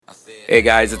Hey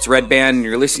guys, it's Redban, and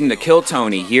you're listening to Kill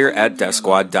Tony here at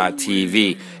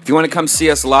DeathSquad.tv. If you want to come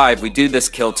see us live, we do this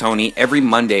Kill Tony every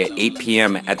Monday at 8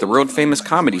 p.m. at the World Famous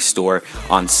Comedy Store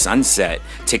on Sunset.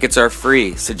 Tickets are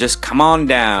free, so just come on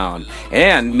down.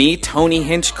 And me, Tony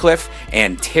Hinchcliffe,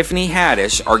 and Tiffany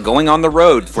Haddish are going on the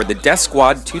road for the Death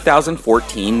Squad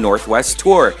 2014 Northwest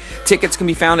Tour. Tickets can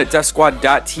be found at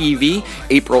DeathSquad.tv.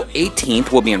 April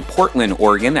 18th will be in Portland,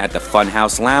 Oregon at the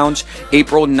Funhouse Lounge.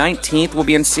 April 19th will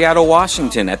be in Seattle,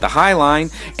 Washington at the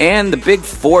Highline. And the Big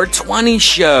 420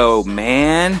 show,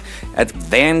 man, at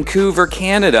Vancouver,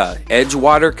 Canada,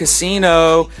 Edgewater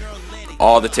Casino.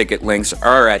 All the ticket links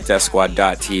are at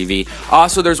DeathSquad.tv.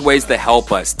 Also, there's ways to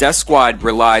help us. Death Squad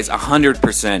relies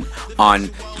 100%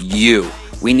 on you.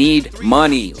 We need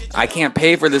money. I can't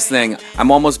pay for this thing.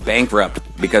 I'm almost bankrupt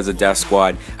because of Death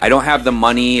Squad. I don't have the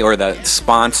money or the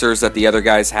sponsors that the other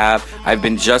guys have. I've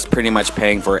been just pretty much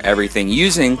paying for everything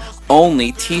using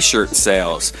only t-shirt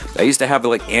sales. I used to have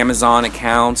like Amazon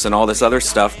accounts and all this other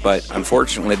stuff, but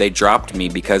unfortunately they dropped me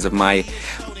because of my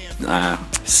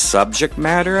subject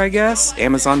matter, I guess.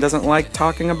 Amazon doesn't like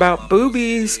talking about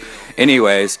boobies.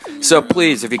 Anyways, so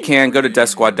please, if you can, go to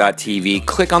DeathSquad.tv,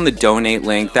 click on the donate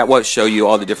link. That will show you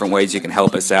all the different ways you can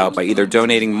help us out by either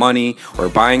donating money or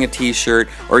buying a t-shirt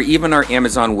or even our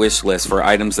Amazon wish list for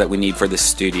items that we need for the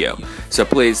studio. So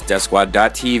please,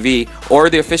 DeathSquad.tv, or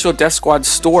the official Death Squad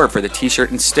store for the t-shirt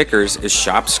and stickers is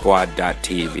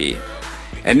ShopSquad.tv.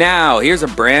 And now, here's a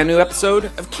brand new episode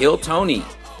of Kill Tony.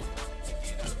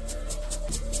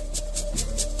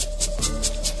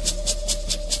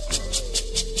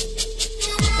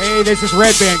 Hey, this is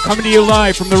Redban coming to you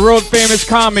live from the world famous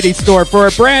Comedy Store for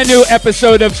a brand new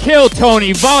episode of Kill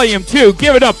Tony Volume 2.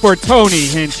 Give it up for Tony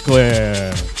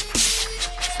Hinchcliffe.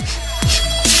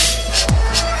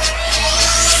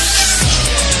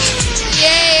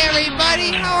 Yay,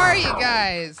 everybody! How are you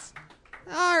guys?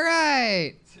 All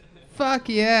right. Fuck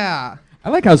yeah. I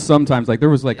like how sometimes, like,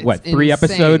 there was, like, It's 3 insane.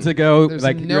 episodes ago? There's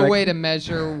like, no way to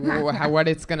measure what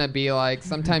it's going to be like.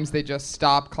 Sometimes they just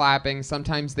stop clapping.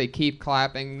 Sometimes they keep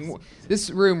clapping. This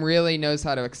room really knows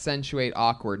how to accentuate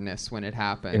awkwardness when it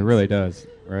happens. It really does,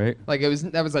 right? Like,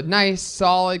 that was a nice,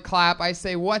 solid clap. I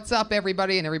say, "What's up,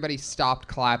 everybody?" And everybody stopped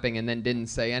clapping and then didn't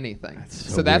say anything.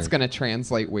 So that's going to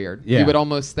translate weird. Yeah. You would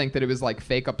almost think that it was like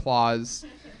fake applause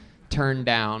turned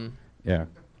down. Yeah.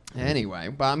 Anyway,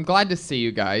 but I'm glad to see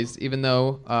you guys, even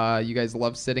though you guys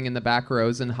love sitting in the back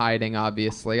rows and hiding,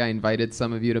 obviously. I invited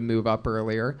some of you to move up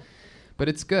earlier, but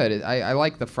it's good. I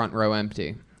like the front row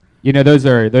empty. You know, those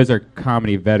are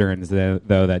comedy veterans, though,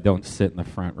 that don't sit in the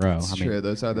front row. It's true.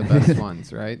 Those are the best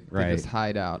ones, right? Right. They just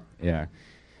hide out. Yeah.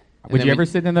 And Would you ever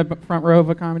sit in the front row of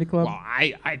a comedy club? Well,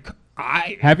 I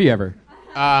Have you ever?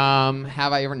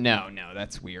 have I ever? No,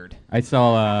 that's weird. I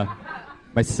saw...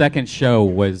 my second show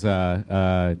was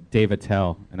Dave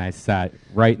Attell, and I sat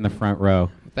right in the front row.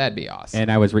 That'd be awesome.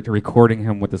 And I was recording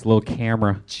him with this little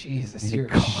camera. Jesus, you're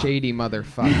a shady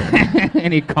motherfucker.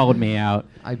 And he called me out.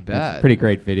 I bet. It's a pretty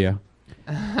great video.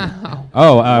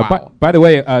 Wow. By the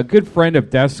way, a good friend of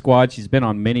Death Squad. She's been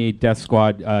on many Death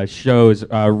Squad shows.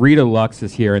 Rita Lux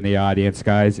is here in the audience,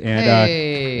 guys. And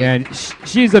Hey. And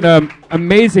she's an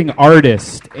amazing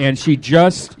artist, and she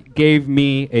just gave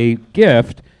me a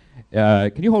gift.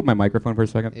 Can you hold my microphone for a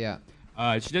second? Yeah.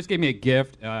 She just gave me a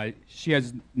gift. She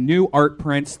has new art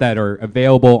prints that are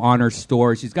available on her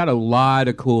store. She's got a lot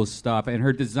of cool stuff, and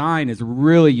her design is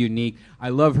really unique. I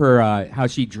love her how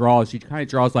she draws. She kind of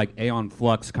draws like Aeon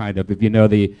Flux, kind of, if you know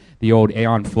the old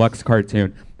Aeon Flux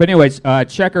cartoon. But anyways,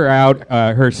 check her out.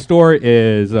 Her store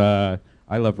is I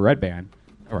Love Redban.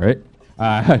 All right.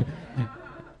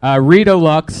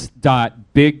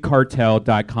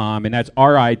 RitaLux.bigcartel.com, and that's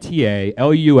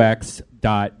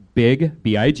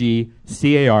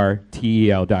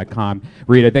RITALUX.bigcartel.com.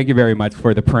 Rita, thank you very much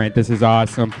for the print. This is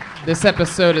awesome. This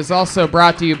episode is also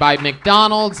brought to you by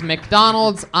McDonald's.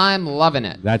 McDonald's, I'm loving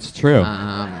it. That's true.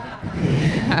 I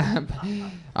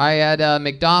had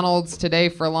McDonald's today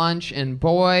for lunch, and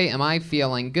boy, am I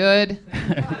feeling good.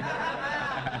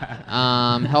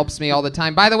 Helps me all the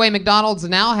time. By the way, McDonald's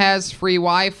now has free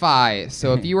Wi-Fi,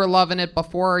 so if you were loving it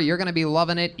before, you're going to be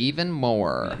loving it even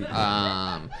more.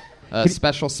 A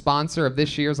special sponsor of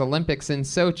this year's Olympics in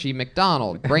Sochi,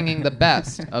 McDonald's, bringing the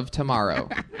best of tomorrow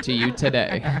to you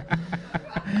today.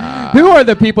 Who are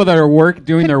the people that are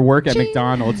doing their work at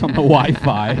McDonald's on the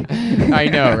Wi-Fi? I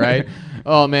know, right?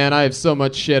 Oh, man, I have so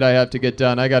much shit I have to get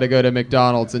done. I got to go to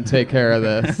McDonald's and take care of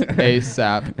this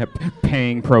ASAP.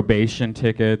 Paying probation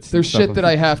tickets. There's shit that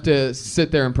I have to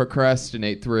sit there and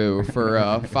procrastinate through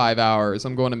for 5 hours.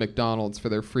 I'm going to McDonald's for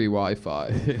their free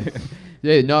Wi-Fi.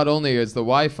 Yeah, not only is the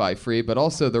Wi-Fi free, but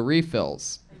also the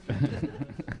refills.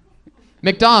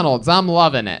 McDonald's, I'm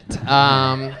loving it.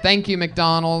 Thank you,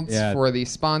 McDonald's, for the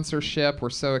sponsorship.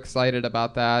 We're so excited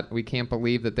about that. We can't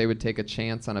believe that they would take a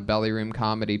chance on a Belly Room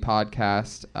comedy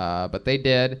podcast, but they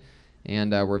did,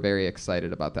 and we're very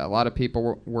excited about that. A lot of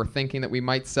people were thinking that we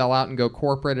might sell out and go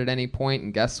corporate at any point,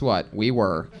 and guess what? We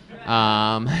were.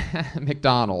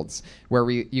 McDonald's, where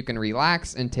you can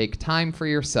relax and take time for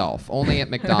yourself, only at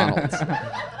McDonald's.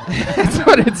 That's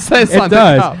what it says on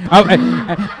the cup.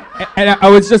 And I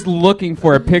was just looking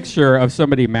for a picture of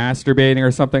somebody masturbating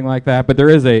or something like that, but there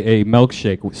is a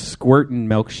milkshake, squirtin'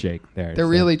 milkshake there. They're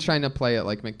really trying to play it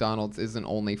like McDonald's isn't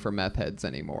only for meth heads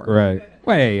anymore. Right.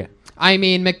 Wait. I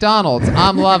mean, McDonald's,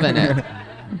 I'm loving it.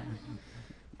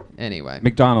 Anyway.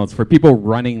 McDonald's, for people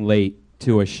running late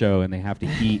to a show and they have to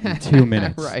eat in 2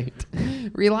 minutes. Right.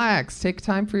 Relax. Take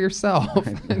time for yourself.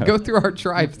 And go through our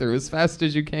drive-thru as fast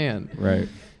as you can. Right.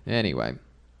 Anyway.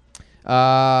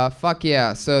 Fuck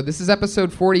yeah. So this is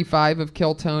episode 45 of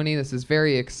Kill Tony. This is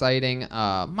very exciting.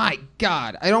 My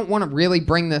God. I don't want to really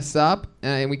bring this up,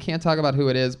 and we can't talk about who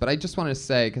it is, but I just want to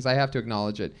say, because I have to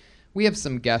acknowledge it, we have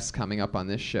some guests coming up on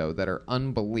this show that are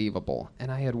unbelievable,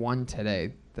 and I had one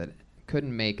today that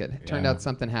couldn't make it. It turned out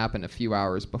something happened a few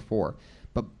hours before.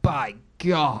 But by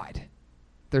God,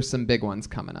 there's some big ones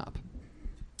coming up.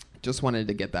 Just wanted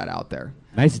to get that out there.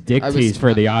 Nice dick tease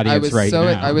for the audience now.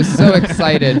 I was so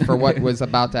excited for what was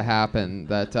about to happen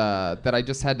that I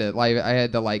just had to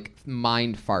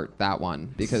mind fart that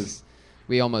one because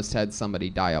we almost had somebody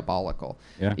diabolical.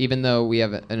 Yeah. Even though we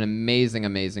have an amazing,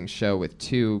 amazing show with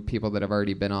 2 people that have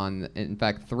already been on. In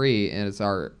fact, 3 is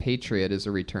our Patriot is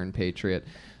a return Patriot.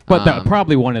 But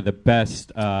probably one of the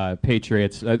best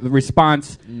Patriots. The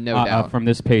response from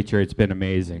this Patriot's been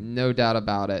amazing. No doubt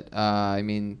about it. I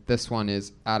mean, this one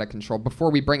is out of control.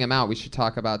 Before we bring him out, we should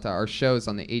talk about our shows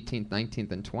on the 18th,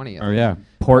 19th, and 20th. Oh, yeah.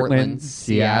 Portland,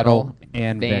 Seattle,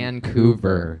 and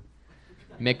Vancouver.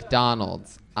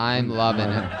 McDonald's. I'm loving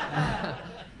it.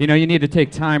 You need to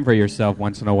take time for yourself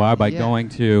once in a while by going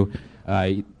to...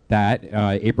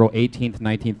 April 18th,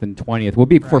 19th, and 20th. We'll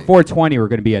be for 420. We're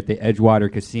going to be at the Edgewater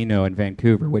Casino in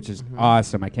Vancouver, which is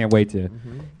awesome. I can't wait to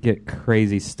get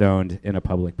crazy stoned in a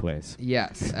public place.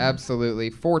 Yes, absolutely.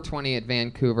 420 at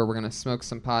Vancouver. We're going to smoke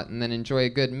some pot and then enjoy a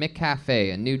good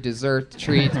McCafe, a new dessert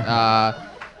treat.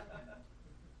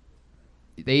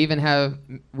 They even have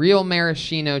real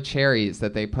maraschino cherries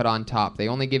that they put on top. They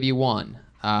only give you one.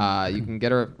 You can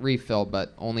get a refill,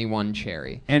 but only one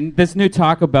cherry. And this new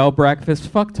Taco Bell breakfast,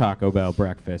 fuck Taco Bell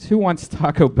breakfast. Who wants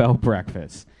Taco Bell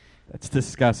breakfast? That's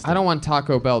disgusting. I don't want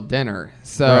Taco Bell dinner,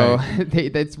 so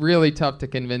it's really tough to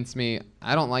convince me.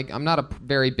 I'm not a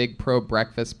very big pro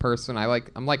breakfast person.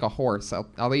 I'm like a horse.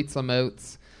 I'll eat some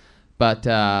oats, but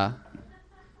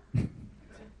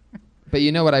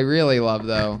you know what I really love,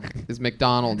 though, is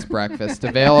McDonald's breakfast,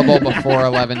 available before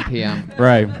 11 p.m.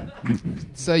 Right.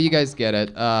 So you guys get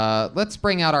it. Let's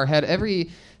bring out our head.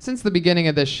 Since the beginning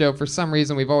of this show, for some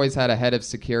reason, we've always had a head of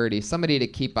security, somebody to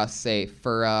keep us safe.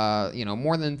 For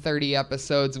more than 30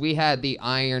 episodes, we had the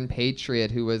Iron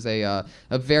Patriot, who was a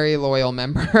very loyal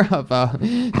member of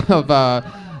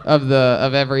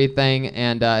everything,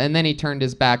 and then he turned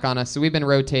his back on us. So we've been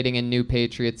rotating in new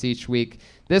Patriots each week.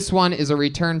 This one is a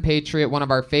return Patriot, one of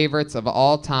our favorites of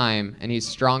all time, and he's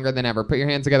stronger than ever. Put your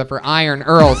hands together for Iron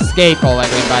Earl Skakel,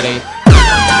 everybody.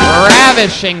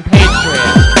 Ravishing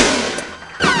Patriot.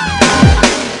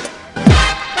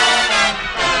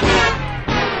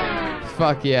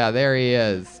 Fuck yeah, there he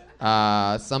is.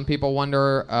 Some people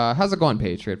wonder, how's it going,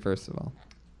 Patriot, first of all?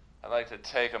 I'd like to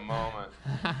take a moment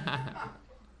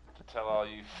to tell all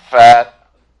you fat,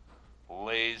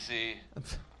 lazy,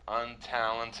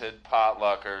 untalented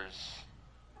potluckers,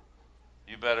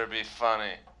 you better be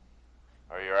funny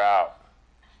or you're out.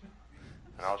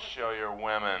 And I'll show your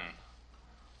women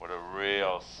what a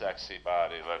real sexy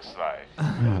body looks like.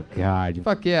 Oh, God.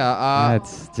 Fuck yeah.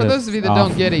 For those of you that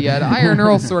don't get it yet, Iron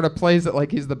Earl sort of plays it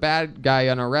like he's the bad guy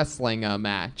on a wrestling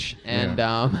match. And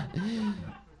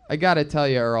I got to tell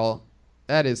you, Earl,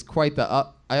 that is quite the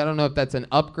I don't know if that's an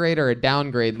upgrade or a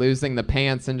downgrade, losing the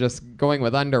pants and just going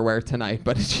with underwear tonight.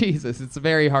 But Jesus, it's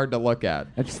very hard to look at.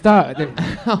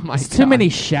 Oh my God. Too many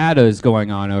shadows going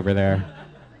on over there.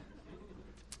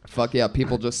 Fuck yeah,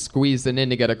 people just squeezing in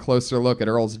to get a closer look at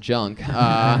Earl's junk.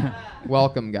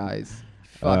 Welcome, guys.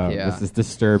 Fuck yeah. This is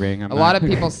disturbing. A lot of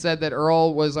people said that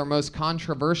Earl was our most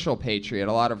controversial Patriot.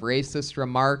 A lot of racist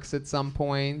remarks at some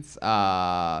points.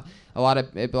 One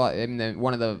of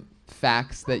the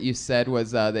facts that you said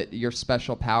was that your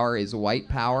special power is white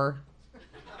power.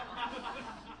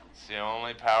 It's the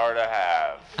only power to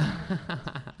have.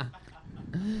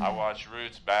 I watch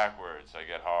Roots backwards. I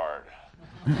get hard.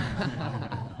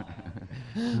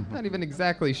 Not even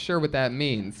exactly sure what that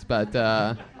means, but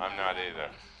I'm not either.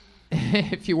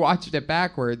 if you watched it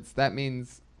backwards, that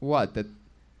means what? That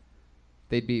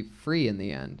they'd be free in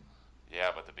the end. Yeah,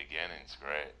 but the beginning's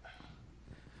great.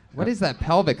 What is that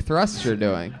pelvic thrust you're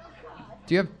doing?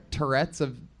 Do you have Tourette's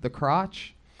of the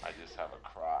crotch? I just have a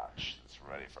crotch that's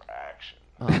ready for action.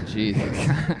 Oh, Jesus.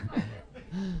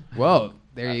 Whoa,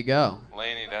 there you go.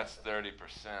 Laney, that's 30%.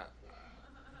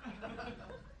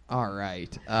 All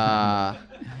right. I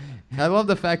love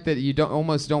the fact that you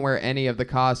almost don't wear any of the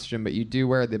costume, but you do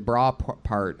wear the bra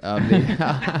part of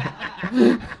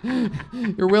the...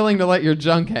 You're willing to let your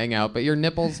junk hang out, but your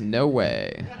nipples, no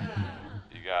way.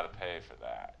 You gotta pay for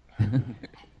that.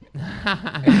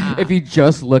 If you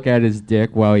just look at his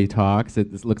dick while he talks,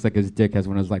 it looks like his dick has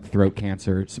one of those like throat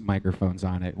cancer microphones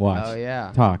on it. Watch. Oh,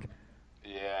 yeah. Talk.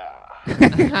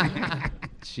 Yeah.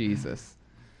 Jesus.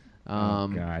 Oh,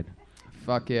 God.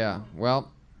 Fuck yeah.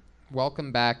 Well,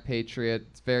 welcome back, Patriot.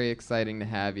 It's very exciting to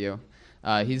have you.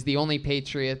 He's the only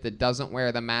Patriot that doesn't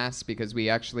wear the mask because we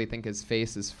actually think his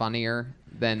face is funnier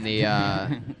than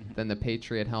the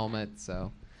Patriot helmet.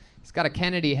 So he's got a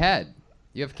Kennedy head.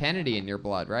 You have Kennedy in your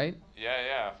blood, right?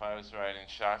 Yeah. If I was riding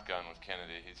shotgun with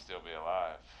Kennedy, he'd still be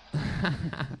alive.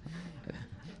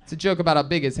 It's a joke about how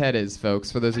big his head is,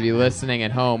 folks, for those of you listening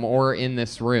at home or in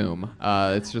this room.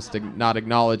 It's just not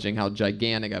acknowledging how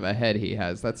gigantic of a head he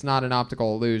has. That's not an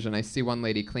optical illusion. I see one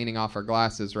lady cleaning off her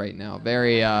glasses right now.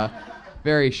 Very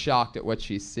shocked at what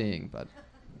she's seeing.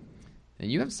 And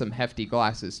you have some hefty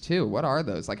glasses, too. What are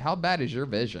those? Like, how bad is your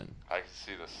vision? I can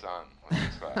see the sun with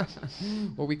these glasses.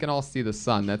 Well, we can all see the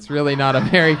sun. That's really not a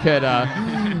very good...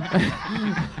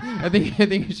 I think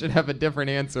you should have a different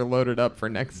answer loaded up for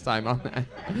next time on that.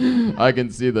 I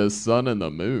can see the sun and the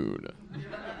moon.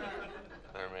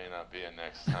 There may not be a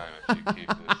next time if you keep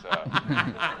this up.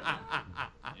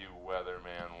 You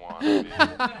weatherman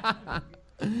wannabe.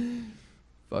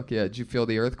 Fuck yeah. Did you feel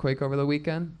the earthquake over the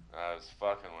weekend? I was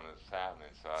fucking when it was happening,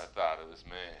 so I thought it was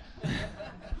me.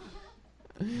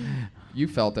 You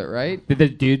felt it, right? Did the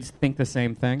dudes think the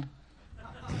same thing?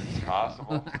 It's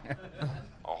possible.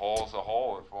 A hole's a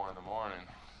hole at 4 in the morning.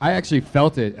 I actually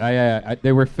felt it.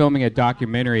 They were filming a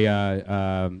documentary,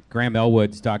 Graham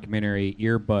Elwood's documentary,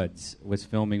 Earbuds, was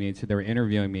filming me, so they were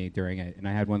interviewing me during it, and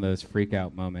I had one of those freak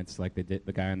out moments like they did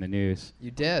the guy on the news.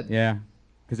 You did? Yeah.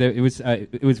 Because it was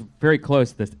very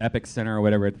close to this Epic Center or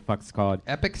whatever the fuck it's called.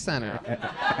 Epic Center.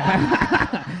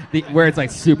 Where it's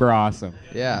like super awesome.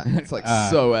 Yeah, it's like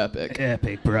so epic.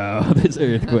 Epic, bro. This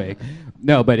earthquake.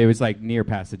 No, but it was like near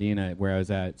Pasadena where I was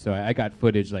at. So I got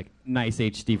footage, like nice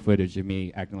HD footage of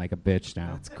me acting like a bitch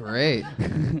now. That's great.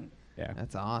 Yeah.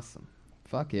 That's awesome.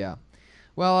 Fuck yeah.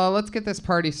 Well, let's get this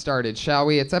party started, shall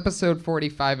we? It's episode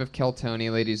 45 of Kill Tony,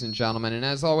 ladies and gentlemen. And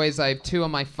as always, I have two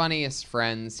of my funniest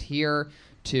friends here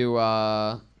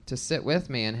to sit with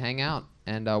me and hang out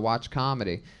and watch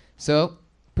comedy. So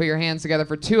put your hands together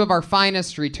for two of our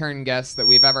finest return guests that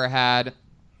we've ever had.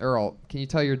 Earl, can you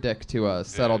tell your dick to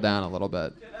settle down a little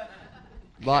bit?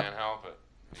 Can't help it.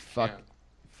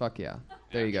 Fuck yeah.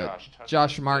 There you go. Josh,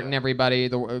 Josh Martin, everybody,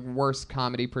 the worst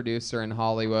comedy producer in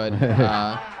Hollywood.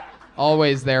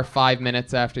 Always there 5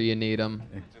 minutes after you need him.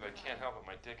 Dude, I can't help it.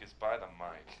 My dick is by the mic.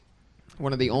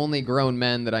 One of the only grown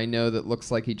men that I know that looks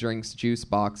like he drinks juice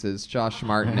boxes. Josh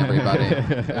Martin, everybody.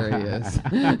 There he is.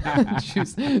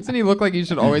 Doesn't he look like he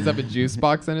should always have a juice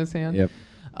box in his hand? Yep.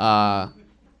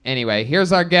 Anyway,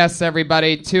 here's our guests,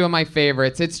 everybody. Two of my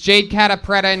favorites. It's Jade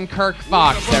Catta-Preta and Kirk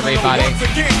Fox, everybody.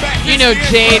 You know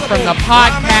Jade from the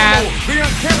podcast,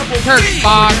 Kirk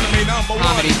Fox,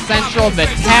 Comedy Central, The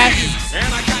Test.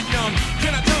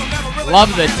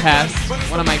 Love The Test.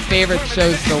 One of my favorite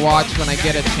shows to watch when I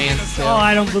get a chance to. Oh,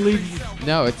 I don't believe you.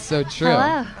 No, it's so true.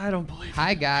 Hello. I don't believe you.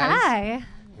 Hi, guys. Hi.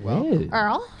 Welcome.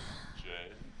 Earl.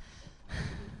 Jade.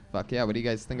 Fuck yeah, what do you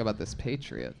guys think about this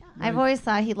Patriot? I've always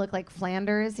thought he looked like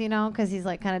Flanders, you know, because he's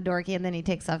like kind of dorky, and then he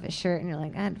takes off his shirt, and you're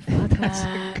like, God, fuck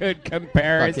that. Good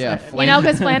comparison. Fuck yeah, You know,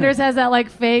 because Flanders has that like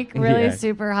fake, really Yeah.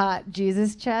 super hot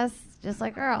Jesus chest, just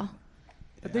like Earl.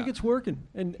 I think it's working.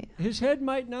 And his head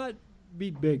might not be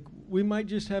big. We might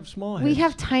just have small heads. We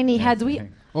have tiny heads. We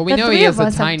Well, we the know three he has of a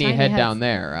us have tiny head heads. down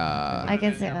there. I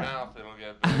can Put it say in your that. mouth, it'll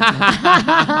get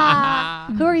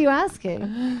big. Who are you asking?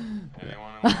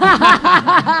 Anyone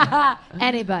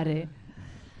Anybody.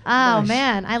 Oh,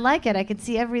 man. I like it. I could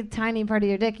see every tiny part of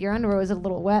your dick. Your underwear was a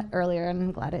little wet earlier, and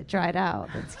I'm glad it dried out.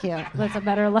 That's cute. That's a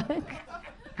better look.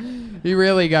 He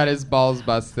really got his balls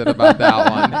busted about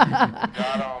that one.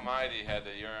 God Almighty had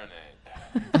to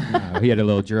urinate. He had a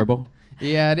little gerbil.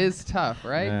 Yeah, it is tough,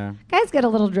 right? Yeah. Guys get a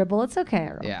little dribble. It's okay,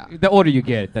 Earl. Yeah. The older you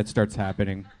get, that starts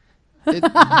happening.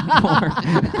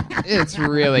 It's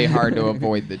really hard to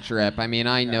avoid the drip. I mean,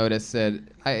 I notice it.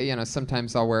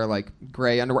 Sometimes I'll wear like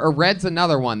gray underwear. Or red's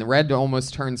another one. The red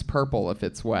almost turns purple if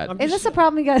it's wet. Is this a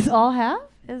problem you guys all have?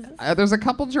 There's a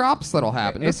couple drops that'll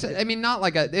happen. Not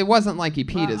like it wasn't like he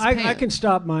peed his pants. I can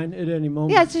stop mine at any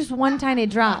moment. Yeah, it's just one tiny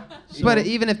drop. So. But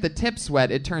even if the tip's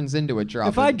wet, it turns into a drop.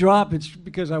 If I drop, it's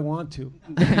because I want to.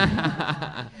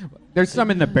 There's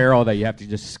some in the barrel that you have to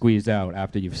just squeeze out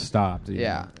after you've stopped.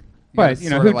 Yeah. But,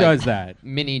 who does that?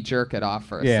 Mini jerk it off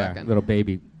for a yeah, second. Little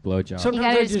baby blowjob.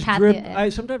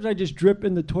 Sometimes I just drip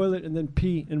in the toilet and then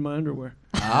pee in my underwear.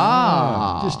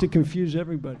 Just to confuse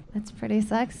everybody. That's pretty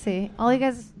sexy. All you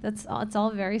guys, it's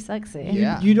all very sexy.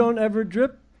 Yeah. You don't ever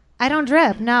drip? I don't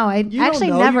drip. No, I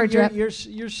actually never drip. You're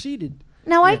seated.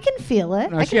 No, I can feel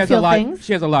it. No, I can feel things.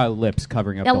 She has a lot of lips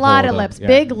covering up. A lot of lips,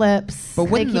 big lips. But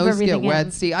when those get wet,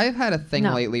 in. see, I've had a thing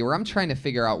lately where I'm trying to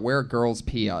figure out where girls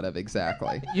pee out of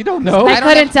exactly. You don't know? I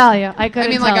couldn't tell you. I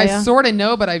I sort of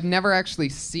know, but I've never actually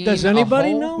seen. Does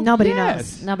anybody know? Nobody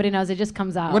knows. Nobody knows. It just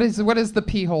comes out. What does the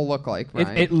pee hole look like,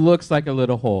 Ryan? It looks like a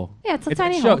little hole. Yeah, it's a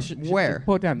tiny hole. Where?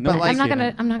 Pull it down. But I'm not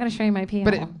gonna show you my pee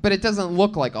hole. But it doesn't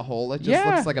look like a hole. It just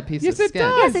looks like a piece of skin.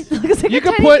 Yes, it looks like a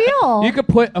tiny pee hole. You could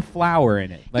put a flower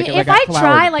in it.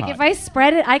 If I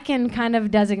spread it, I can kind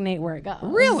of designate where it goes.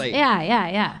 Really?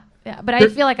 Yeah. But I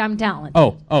feel like I'm talented.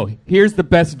 Oh, here's the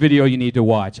best video you need to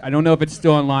watch. I don't know if it's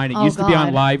still online. It used to be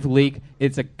on Live Leak.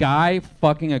 It's a guy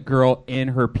fucking a girl in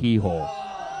her pee hole.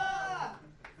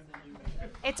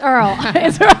 It's Earl.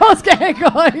 It's Earl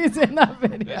Skakel. He's in that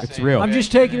video. It's real. I'm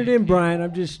just taking it in, Brian.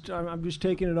 I'm just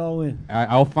taking it all in.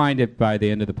 I'll find it by the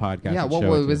end of the podcast. Yeah,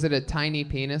 was it a tiny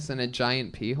penis and a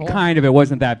giant pee hole? Kind of. It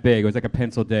wasn't that big. It was like a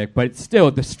pencil dick. But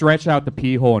still, to stretch out the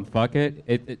pee hole and fuck it,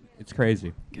 it's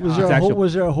crazy.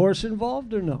 Was there a horse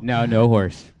involved or no? No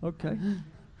horse. Okay.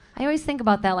 I always think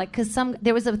about that, like, because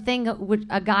there was a thing which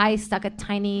a guy stuck a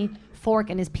tiny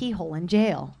fork in his pee hole in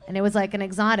jail, and it was like an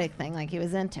exotic thing, like he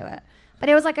was into it. But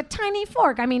it was like a tiny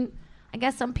fork. I mean, I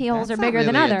guess some pee holes are bigger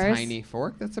than others. A tiny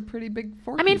fork. That's a pretty big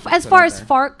fork. I mean, as far as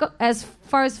fork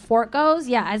goes,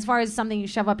 yeah. As far as something you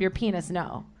shove up your penis,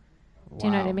 no. Wow. Do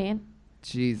you know what I mean?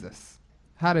 Jesus,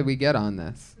 how did we get on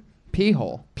this? Pee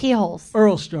hole. Pee holes.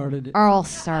 Earl started it.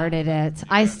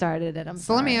 I started it.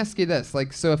 So let me ask you this: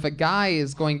 so if a guy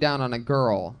is going down on a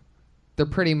girl, they're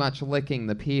pretty much licking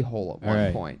the pee hole at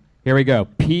one point. Here we go.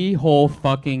 Pee Hole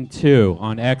Fucking 2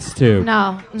 on X2.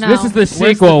 No. So this is the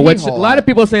sequel, which a lot of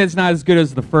people say it's not as good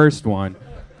as the first one.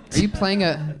 Are you playing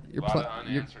a... You're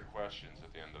unanswered questions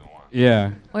at the end of the one.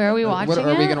 Yeah. Where are we watching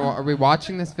it? Are we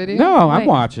watching this video? No, I'm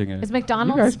watching it. Is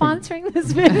McDonald's sponsoring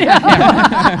this video?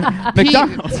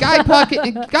 McDonald's. Guy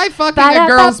fucking a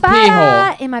girl's pee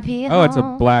hole. In my pee hole. Oh, it's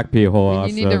a black pee hole.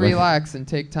 You need to relax and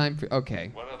take time for...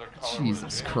 Okay.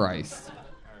 Jesus Christ.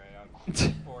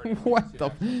 What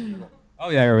the? Oh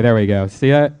yeah, there we go.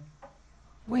 See that?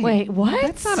 Wait, what?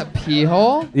 That's not a pee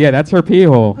hole. Yeah, that's her pee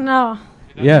hole. No.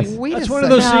 Yes. That's one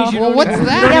of those things you don't what's even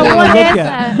that? want to look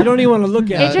at. You don't even want to look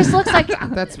at it. It just looks like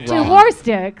that's two horse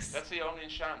dicks. That's the only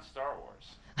shot in Star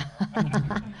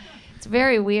Wars. It's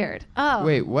very weird. Oh.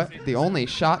 Wait, what? The only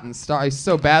shot in Star... I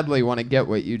so badly want to get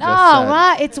what you just said. Oh,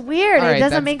 what? It's weird. All right, it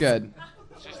doesn't that's make good.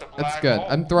 That's good.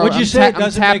 What'd you say?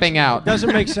 I'm tapping out.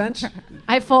 Doesn't make sense?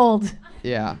 I fold.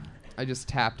 Yeah. I just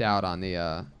tapped out on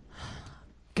the...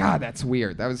 God, that's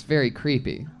weird. That was very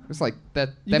creepy. It was like that...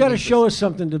 You got to show us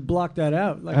something to block that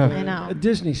out. Like I know. A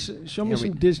Disney. Show me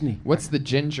some Disney. What's the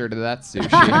ginger to that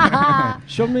sushi?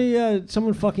 Show me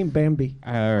someone fucking Bambi.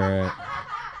 All right.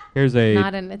 Here's a...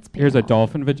 Not in its pee Here's hole. a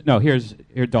dolphin vagina. No, here's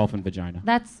dolphin vagina.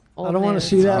 That's old I don't want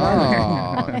to news. see that.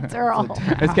 Oh. It's Earl.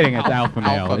 Just kidding. It's alpha male.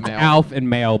 Alpha It's male. alpha and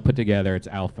male put together. It's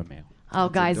alpha male. Oh,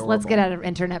 guys, let's get out of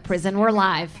internet prison. We're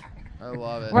live. I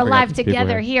love it. We're forgot live these people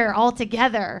together here. here, all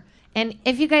together. And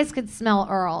if you guys could smell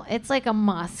Earl, it's like a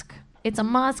musk. It's a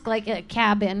musk, like a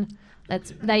cabin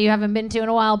that you haven't been to in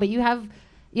a while, but you have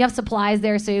supplies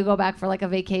there, so you go back for like a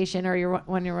vacation or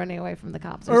when you're running away from the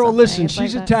cops. Or Earl, something. listen, It's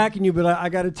she's like attacking you, but I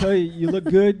got to tell you, you look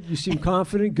good. You seem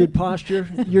confident, good posture.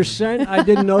 Your scent, I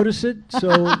didn't notice it,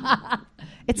 so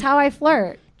it's how I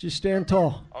flirt. just stand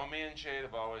tall. Oh, me and Jade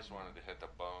have always wanted to hit the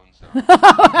bone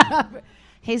zone.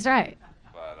 He's right.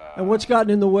 But, And what's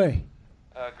gotten in the way?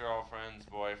 girlfriends,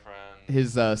 boyfriend.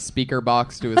 His speaker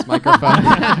box to his microphone.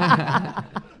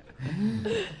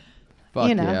 Fuck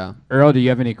You know. yeah. Earl, do you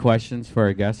have any questions for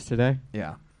our guest today?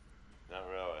 Yeah. Not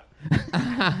really.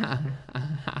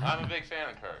 I'm a big fan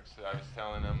of Kirk's. I was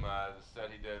telling him the set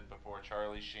he did before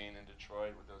Charlie Sheen in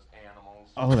Detroit with those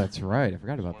animals. Oh, that's right. I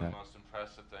forgot about One of that. the most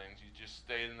impressive things. You just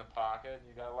stayed in the pocket and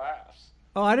you got laughs.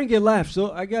 Oh, I didn't get laughs.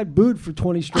 So I got booed for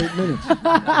 20 straight minutes.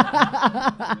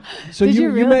 So Did you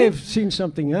you really? may have seen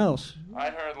something else. I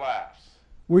heard laughs.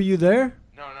 Were you there?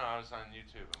 No, I was on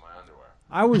YouTube in my underwear.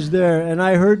 I was there, and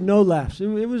I heard no laughs. It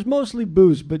was mostly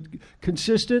boos, but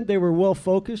consistent. They were well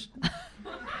focused,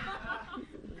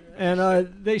 and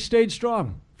they stayed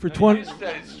strong for 20. You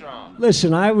stayed strong.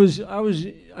 Listen,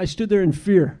 I stood there in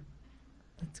fear.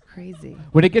 That's crazy.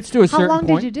 When it gets to a certain long did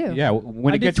point, you do? Yeah,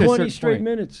 when I it did gets to a 20 certain straight point.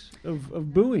 minutes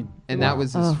of booing. And that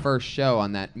was his first show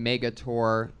on that mega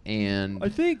tour, and I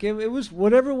think it was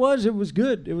whatever it was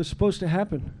good. It was supposed to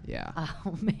happen. yeah.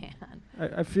 Oh man.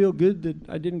 I feel good that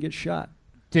I didn't get shot.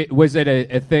 Was it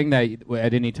a thing that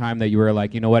at any time that you were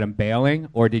like, you know what, I'm bailing,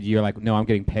 or did you like, no, I'm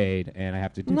getting paid and I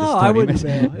have to do this? No, 20 I wouldn't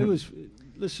minutes? bail. It was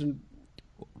listen.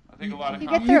 I think a lot of You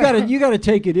get comics. You gotta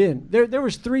take it in. There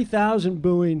was 3,000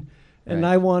 booing, and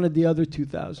Right. I wanted the other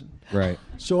 2,000. Right.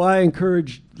 So I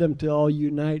encouraged them to all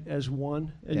unite as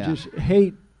one and Yeah. just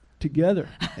hate together.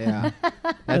 Yeah.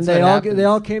 And That's they what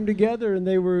all happens. came together, and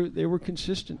they were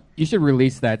consistent. You should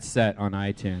release that set on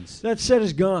iTunes. That set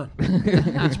is gone.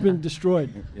 It's been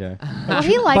destroyed. Yeah. Well,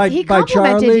 he by complimented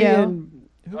Charlie you. And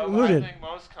who I did? think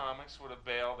most comics would have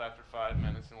bailed after 5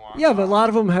 minutes and walked Yeah, but a off. lot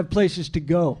of them have places to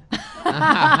go.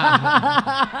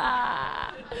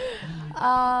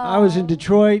 I was in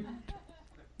Detroit,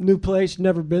 new place,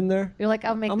 never been there. You're like,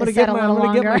 I'll make I'm the gonna set get a my little I'm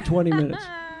gonna longer. get my 20 minutes.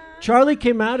 Charlie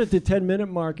came out at the 10-minute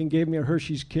mark and gave me a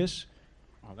Hershey's Kiss,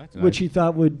 Oh, that's which he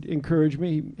thought would encourage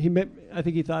me. I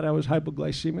think he thought I was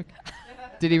hypoglycemic.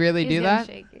 Did he really He's do that?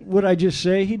 shaking. Would I just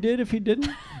say he did if he didn't?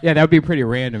 Yeah, that would be pretty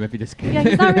random if you just. Yeah,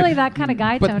 he's not really that kind of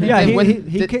guy, But Tony. Yeah, Then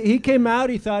he came out.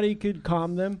 He thought he could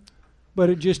calm them, but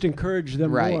it just encouraged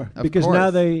them Right, more of because now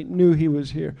course. they knew he was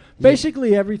here.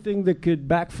 Basically, everything that could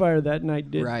backfire that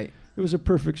night did. Right. It was a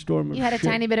perfect storm of You had a shit.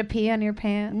 tiny bit of pee on your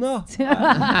pants. No.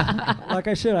 Like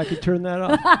I said, I could turn that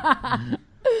off.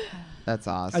 That's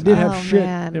awesome. I did have Oh, shit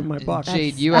man. in my box.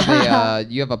 Jade, you have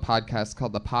a podcast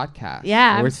called The Podcast.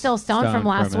 Yeah, I'm We're still stoned from stoned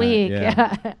last from it, week.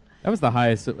 yeah. Yeah. That was the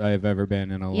highest I've ever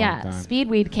been in a long Yeah, time.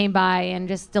 Speedweed came by and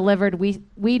just delivered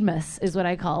weedmas, is what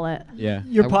I call it. Yeah.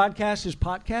 Your podcast is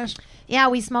podcast? Yeah,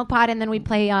 we smoke pot and then we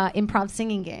play improv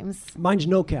singing games. Mine's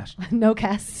no cast. No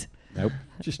cast. Nope.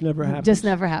 Just never happens. Just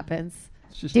never happens.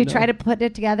 It's just Do you no. try to put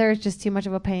it together? It's just too much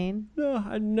of a pain. No,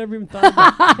 I never even thought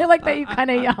about it. I like that you kind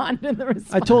of yawned in the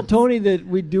response. I told Tony that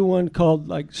we'd do one called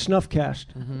like Snuffcast,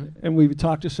 and we would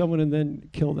talk to someone and then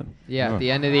kill them. Yeah, at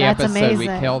the end of the That's episode, we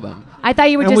amazing. kill them. I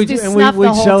thought you would and just do and snuff we'd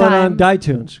the whole sell time. it on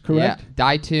iTunes, correct? Yeah,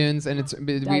 iTunes, and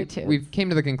iTunes. we came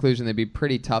to the conclusion they'd be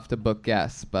pretty tough to book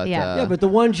guests, but Yeah. Yeah, but the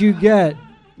ones you get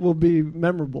will be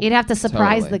memorable. You'd have to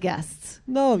surprise Totally. the guests.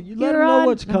 No, you let You're them know on.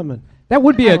 what's coming. That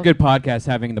would be a Oh. good podcast,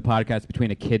 having the podcast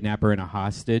between a kidnapper and a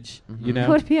hostage. You know,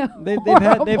 Would be a They've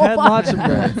had lots of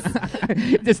them.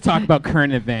 just talk about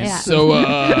current events. Yeah. So,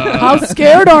 How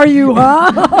scared are you,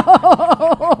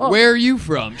 huh? where are you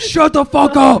from? Shut the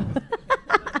fuck up!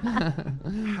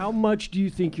 How much do you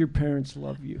think your parents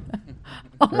love you?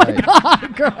 Oh my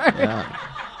God, Kirk. Yeah.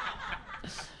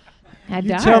 Had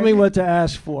You to tell hurt. me what to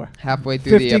ask for. Halfway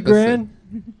through the 50 episode. grand?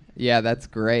 Yeah, that's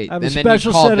great. I have And a then you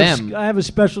special call set them. I have a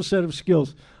special set of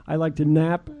skills. I like to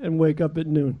nap and wake up at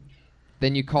noon.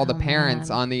 Then you call the Oh, parents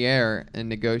man. on the air and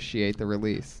negotiate the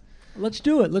release. Let's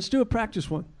do it. Let's do a practice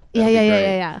one. Yeah, That'd yeah, be yeah, great.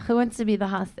 yeah, yeah. Who wants to be the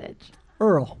hostage?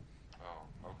 Earl.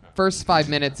 First 5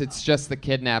 minutes, it's just the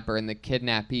kidnapper, and the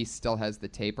kidnappee still has the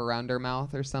tape around her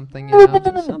mouth or something. You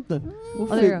know? Something.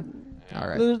 We'll Oh, there you fig- All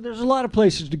right. There's a lot of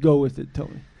places to go with it,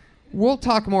 Tony. We'll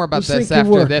talk more about Let's this think it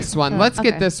after work. this one. Oh, Let's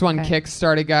get okay, this one okay.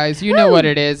 kick-started, guys. You know what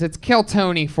it is. It's Kill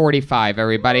Tony 45,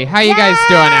 everybody. How you guys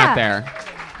doing out there?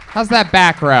 How's that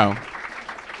back row?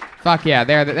 Fuck yeah,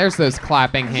 there's those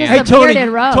clapping Just hands. Hey, a Tony.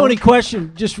 bearded row. Tony,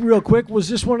 question, just real quick. Was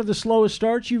this one of the slowest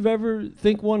starts you've ever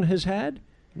think one has had?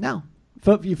 No.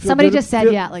 You feel Somebody good just said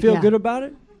feel, yeah, like, feel yeah. good about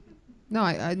it? No,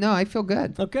 I feel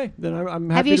good. Okay, then I'm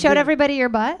happy. Have you to showed be- everybody your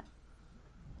butt?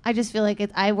 I just feel like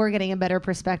we're getting a better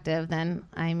perspective than,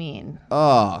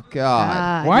 Oh,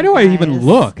 God. Why you do I even guys.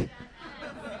 look?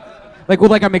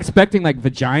 Like I'm expecting like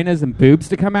vaginas and boobs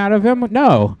to come out of him?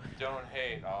 No. Don't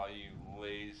hate all you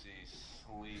lazy,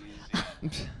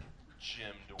 sleazy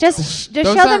gym Just Those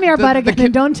show are them your the- butt the again ki-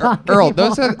 and don't talk Earl, anymore.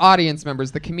 those are audience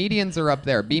members. The comedians are up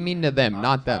there. Be mean to them,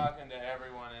 not them. talking to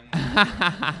everyone in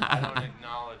I don't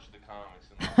acknowledge the comics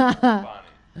unless it's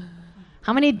funny.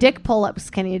 How many dick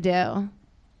pull-ups can you do?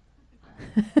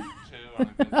 2, I'm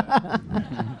good at that.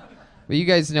 Well, you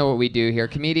guys know what we do here.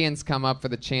 Comedians come up for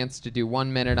the chance to do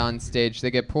 1 minute on stage. They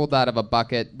get pulled out of a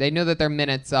bucket. They know that their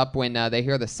minute's up when they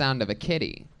hear the sound of a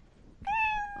kitty.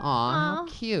 Aw, how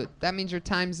cute. That means your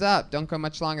time's up. Don't go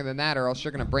much longer than that, or else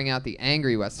you're going to bring out the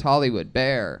angry West Hollywood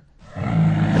bear.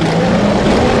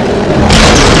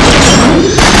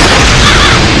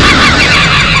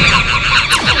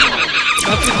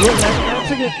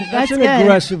 That's an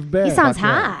aggressive bear. He sounds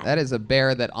hot. That is a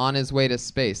bear that on his way to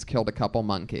space killed a couple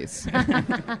monkeys.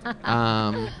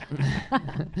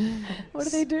 What do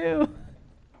they do?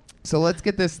 So let's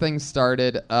get this thing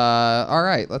started. All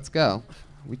right, let's go.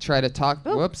 We try to talk.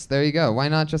 Ooh. Whoops, there you go. Why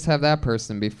not just have that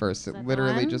person be first? It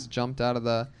literally just jumped out of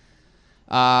the...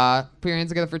 put your hands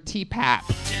together for T-Pap.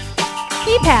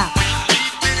 T-Pap.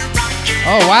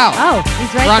 Oh, wow. Oh,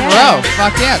 he's right Front there. row.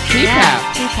 Fuck yeah,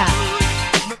 T-Pap. Yeah, T-Pap.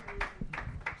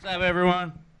 What's up,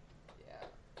 everyone?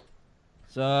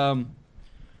 So,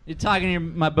 you're talking to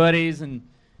my buddies, and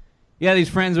you got these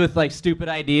friends with like stupid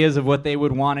ideas of what they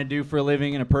would want to do for a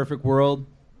living in a perfect world.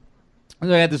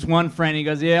 So I had this one friend. He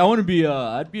goes, "Yeah, I want to be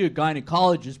I'd be a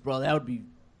gynecologist, bro. That would be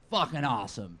fucking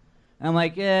awesome." And I'm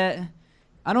like, "Yeah,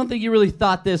 I don't think you really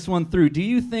thought this one through. Do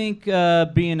you think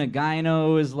being a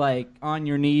gyno is like on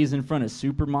your knees in front of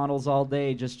supermodels all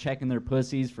day, just checking their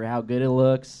pussies for how good it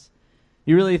looks?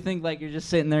 You really think like you're just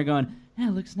sitting there going, yeah,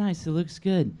 it looks nice, it looks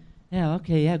good. Yeah,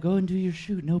 okay, yeah, go and do your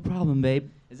shoot, no problem, babe.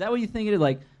 Is that what you think it is?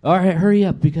 Like, all right, hurry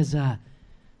up because I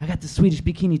got the Swedish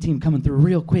bikini team coming through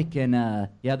real quick, and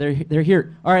yeah, they're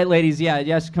here. All right, ladies,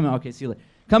 yes, come in. Okay, see you later.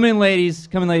 Come in, ladies.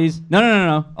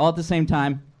 No, all at the same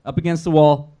time, up against the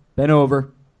wall, bend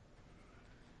over.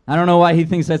 I don't know why he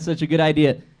thinks that's such a good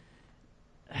idea.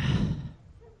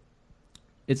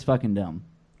 It's fucking dumb,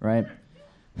 right?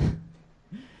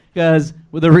 Because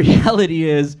the reality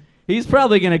is, he's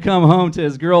probably going to come home to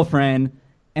his girlfriend,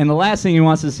 and the last thing he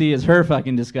wants to see is her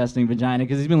fucking disgusting vagina,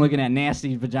 because he's been looking at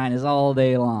nasty vaginas all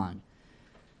day long.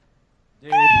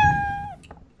 Dude.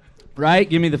 Right?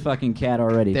 Give me the fucking cat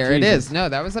already. There Jesus. it is. No,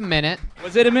 that was a minute.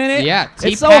 Was it a minute? Yeah.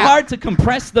 It's so hard to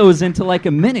compress those into like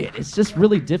a minute. It's just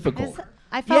really difficult.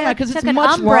 I felt like you took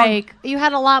an break. You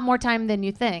had a lot more time than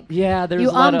you think. Yeah, there's you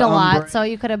a lot ummed a lot, break. so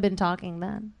you could have been talking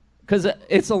then. Because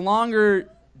it's a longer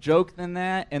joke than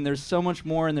that, and there's so much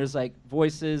more, and there's like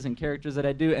voices and characters that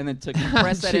I do, and then to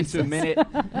compress that into a minute.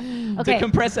 Okay. To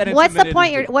compress that into What's a minute. The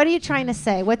point? What are you trying to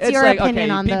say? What's your like, opinion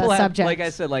okay, on the have, subject? Like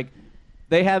I said, like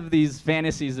they have these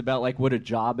fantasies about like what a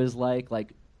job is like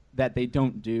that they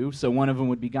don't do. So one of them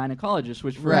would be gynecologist,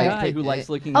 which for a guy who likes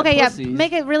looking at pussies.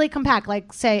 Make it really compact.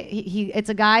 Like say it's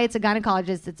a guy, it's a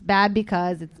gynecologist. It's bad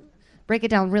because break it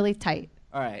down really tight.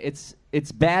 All right,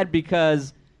 it's bad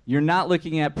because you're not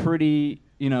looking at pretty,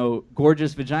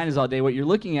 gorgeous vaginas all day. What you're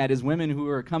looking at is women who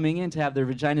are coming in to have their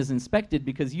vaginas inspected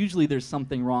because usually there's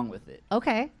something wrong with it.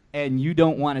 Okay. And you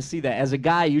don't want to see that. As a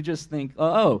guy, you just think,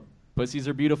 oh, pussies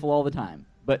are beautiful all the time.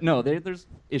 But no, there's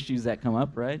issues that come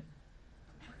up, right?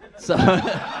 So,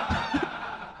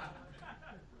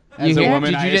 as a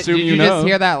woman, I assume you know. Did you just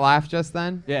hear that laugh just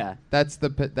then? Yeah. That's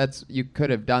you could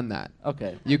have done that.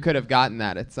 Okay. You could have gotten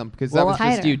that at some because that was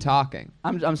just you talking.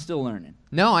 I'm still learning.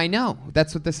 No, I know.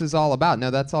 That's what this is all about.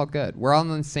 No, that's all good. We're all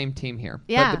on the same team here.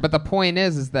 Yeah. But the point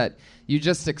is that you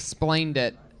just explained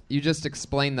it. You just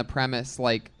explained the premise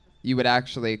like you would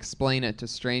actually explain it to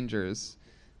strangers.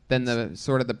 Than the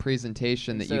sort of the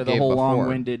presentation that you gave the whole before.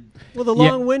 long-winded. Well, the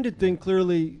long-winded thing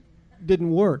clearly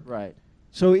didn't work. Right.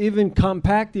 So even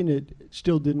compacting it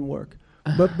still didn't work.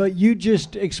 But you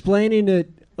just explaining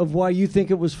it of why you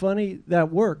think it was funny,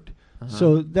 that worked.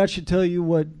 So that should tell you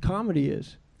what comedy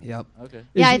is. Yep. Okay.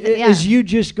 Is you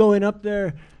just going up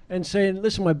there and saying,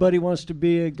 listen, my buddy wants to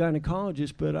be a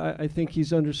gynecologist, but I think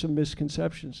he's under some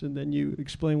misconceptions, and then you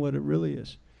explain what it really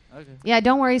is. Okay. Yeah,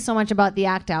 don't worry so much about the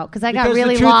act out because I got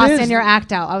really lost in your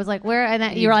act out. I was like, where? And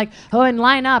then you were like, oh, and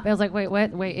line up. I was like, wait,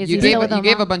 is he still with them?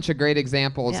 You gave a bunch of great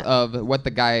examples of what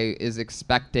the guy is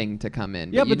expecting to come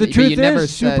in. Yeah, but the truth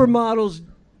is, supermodels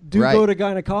do go to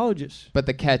gynecologists. But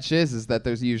the catch is that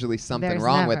there's usually something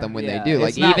wrong with them when they do.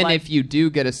 Like even if you do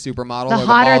get a supermodel, the or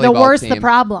hotter, the the worse team, the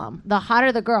problem. The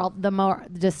hotter the girl, the more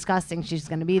disgusting she's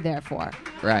going to be there for.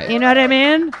 Right. You know what I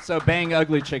mean? So bang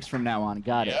ugly chicks from now on.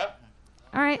 Got it.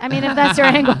 All right. I mean, if that's your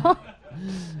angle.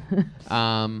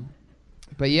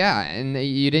 But yeah, and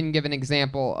you didn't give an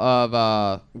example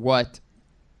of what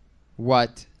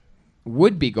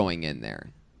would be going in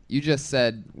there. You just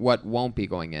said what won't be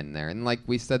going in there. And like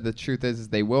we said, the truth is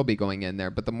they will be going in there.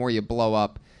 But the more you blow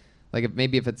up, like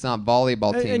if it's not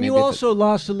volleyball team. And you also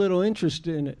lost a little interest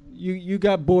in it. you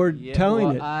got bored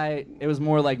telling it. It was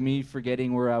more like me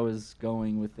forgetting where I was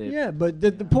going with it. Yeah, but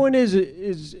the point is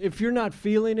if you're not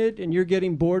feeling it and you're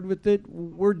getting bored with it,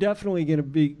 we're definitely going to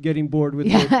be getting bored with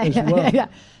it as well. Yeah.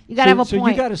 You got to have a point. So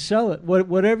you got to sell it.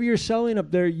 Whatever you're selling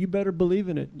up there, you better believe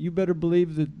in it. You better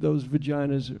believe that those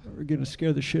vaginas are going to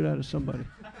scare the shit out of somebody.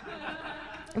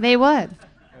 They would.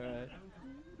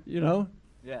 You know?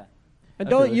 Yeah. And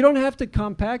you don't have to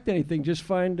compact anything. Just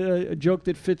find a joke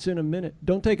that fits in a minute.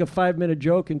 Don't take a 5-minute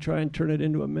joke and try and turn it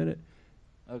into a minute.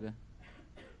 Okay.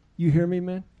 You hear me,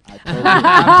 man? I'm totally hearing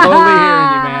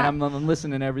you, man. I'm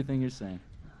listening to everything you're saying.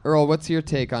 Earl, what's your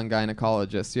take on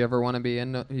gynecologists? You ever want to be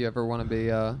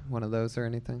one of those or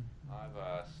anything? I've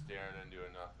stared into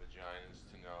enough vaginas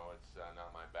to know it's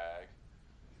not my bag.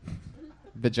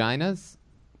 Vaginas?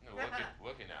 No,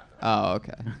 looking at them. Oh,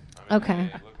 okay. I mean,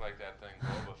 Okay. They look like that thing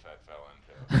Boba Fett fell into.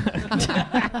 It's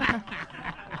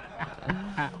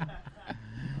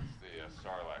the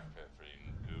Sarlacc pit for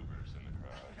eating goobers in the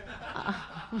crowd.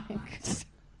 Oh my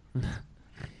God.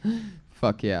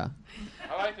 Fuck yeah.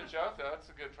 I like the joke, though. It's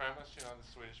a good premise, the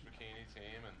Swedish bikini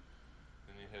team, and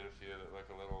then you hit a few that look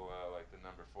a little like the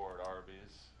number 4 at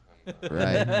Arby's.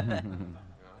 Right.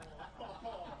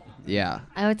 Yeah.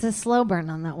 Oh, it's a slow burn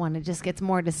on that one. It just gets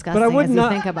more disgusting But I would as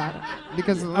not- you think about it.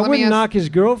 Because I wouldn't knock his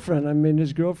girlfriend. I mean,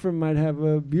 his girlfriend might have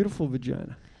a beautiful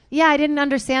vagina. Yeah, I didn't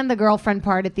understand the girlfriend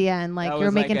part at the end. Like That you were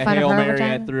was making like a fun Hail of her Mary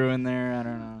vagina. I threw in there. I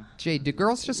don't know. Jade, do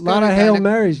girls just A go lot to of Hail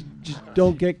Marys just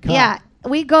don't get caught. Yeah,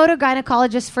 we go to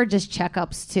gynecologists for just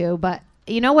checkups too, but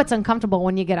you know what's uncomfortable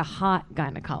when you get a hot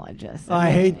gynecologist.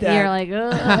 I hate that. You're like,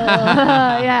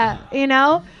 ugh. Yeah, you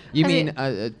know. You I mean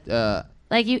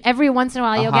like you every once in a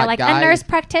while A you'll hot get like guy? a nurse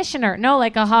practitioner, no,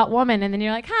 like a hot woman, and then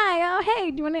you're like, hi, oh hey,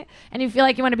 do you want to? And you feel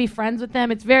like you want to be friends with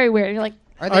them. It's very weird. And you're like,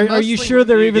 Are you sure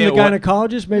they're even the get what?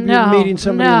 gynecologist? Maybe no, you're meeting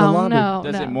somebody in the no, lobby. no,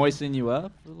 Does no. it moisten you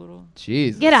up a little?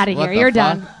 Jesus. Get out of What here. the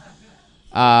You're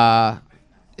fuck? done.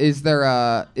 Is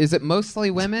it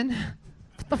mostly women?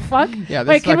 The fuck? Yeah,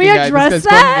 Wait, this can we fucking guy, address this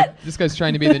guy's that? this guy's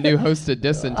trying to be the new host of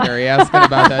Dysentery, asking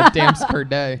about damps per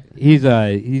day.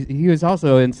 He was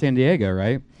also in San Diego,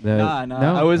 right? No.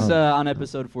 I was Oh. on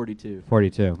episode 42.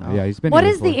 42. Oh. Yeah, he's been. What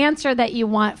here is before. the answer that you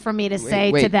want for me to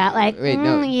say wait, to that? Like, wait,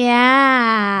 no.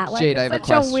 yeah. Like, Jade, I it's have a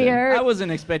such question. weird. I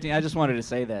wasn't expecting. I just wanted to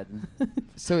say that.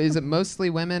 So is it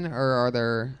mostly women, or are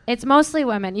there... It's mostly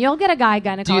women. You'll get a guy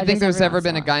gynecologist. Do you think there's every ever once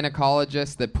in been a while.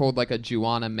 gynecologist that pulled like a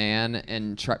Juana man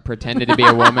and pretended to be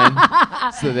a woman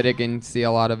so that it can see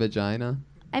a lot of vagina?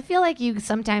 I feel like you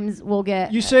sometimes will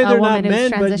get. You say a they're woman not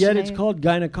who's men, but yet it's transitioning. called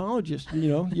gynecologist. You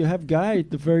know, you have guy at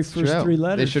the very first True. 3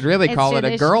 letters. They should really It's call true, it a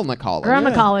they girl should- gynecologist.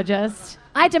 Gynecologist.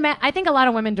 I think a lot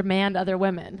of women demand other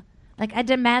women. Like I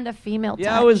demand a female.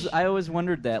 Yeah, touch. I always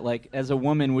wondered that. Like, as a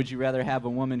woman, would you rather have a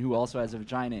woman who also has a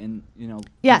vagina and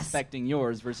Yes. respecting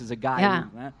yours versus a guy?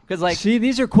 Yeah. Because like, See,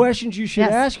 these are questions you should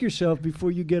Yes. ask yourself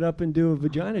before you get up and do a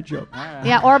vagina joke.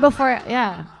 Yeah, or before.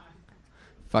 Yeah,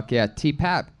 Fuck yeah,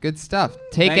 T-Pap, good stuff.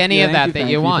 Take Thank any you, of thank that you, that thank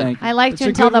you you, want. thank you. I liked It's you a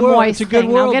until good the world. moist It's a good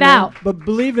thing. world, Now get man. out. But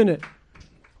believe in it.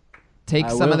 Take I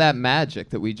some will. of that magic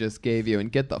that we just gave you and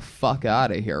get the fuck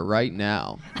out of here right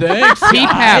now. thanks,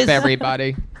 T-Pap,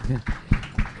 everybody.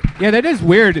 Yeah, that is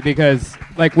weird because,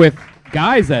 like, with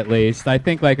guys at least, I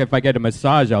think, like, if I get a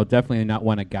massage, I'll definitely not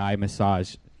want a guy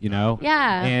massage, you know?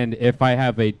 Yeah. And if I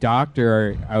have a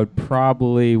doctor, I would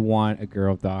probably want a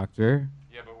girl doctor.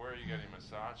 Yeah, but where are you getting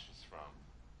massages from?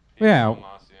 Yeah. From La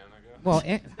Cienega? Well,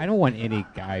 I don't want any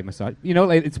guy massage. You know,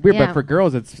 like, it's weird, Yeah. but for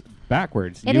girls, it's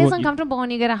backwards. It is uncomfortable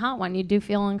when you get a hot one. You do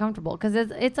feel uncomfortable because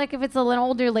it's like if it's a little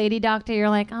older lady doctor, you're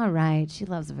like, all right, she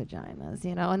loves vaginas,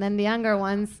 you know. And then the younger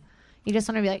ones, you just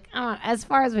want to be like, oh, as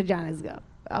far as vaginas go,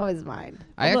 always mind.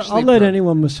 I'll let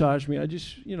anyone massage me. I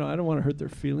just, I don't want to hurt their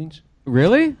feelings.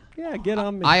 Really? Yeah, get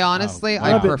on me. I honestly,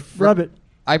 I Rub it, prefer. rub it.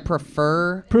 I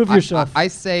prefer. Prove yourself. I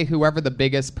say whoever the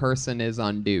biggest person is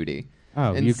on duty.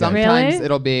 Oh, And you guys. sometimes Really?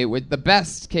 it'll be with the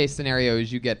best case scenario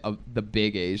is you get the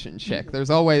big Asian chick. There's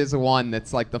always one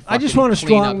that's like the. I just fucking want a strong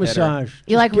cleanup hitter. massage.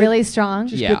 You like really strong?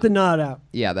 Just Yeah. get the knot out.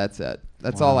 Yeah, that's it.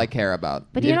 That's all I care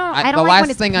about. But you know, I don't the like last when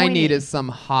it's thing I need pointy. is some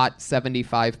hot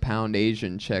 75-pound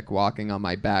Asian chick walking on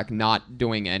my back, not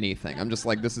doing anything. I'm just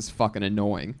like, this is fucking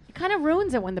annoying. It kind of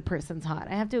ruins it when the person's hot.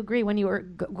 I have to agree. When you were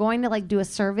going to like do a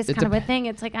service It kind of a dep- thing,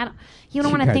 it's like you don't You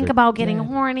want to guys think are- about getting yeah.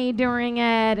 horny during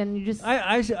it, and you just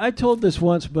I told this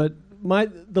once, but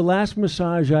the last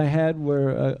massage I had where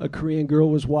a Korean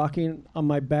girl was walking on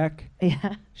my back,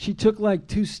 yeah. she took like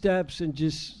 2 steps and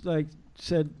just like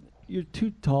said, "You're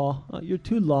too tall. You're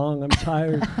too long. I'm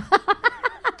tired."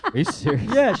 Are you serious?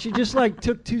 Yeah, she just like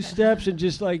took 2 steps and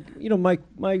just like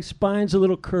my spine's a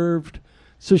little curved,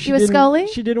 so she was didn't. scully?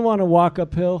 She didn't want to walk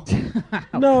uphill.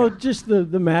 No, just the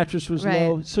mattress was Right.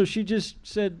 low. So she just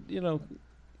said,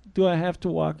 do I have to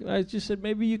walk? I just said,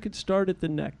 maybe you could start at the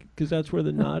neck because that's where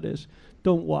the knot is.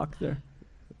 Don't walk there.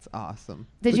 It's awesome.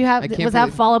 Did you have? I can't Was that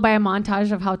believe- followed by a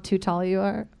montage of how too tall you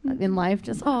are in life?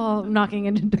 Just knocking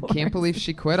into doors. I can't believe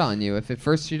she quit on you. If at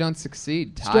first you don't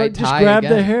succeed, Just tie grab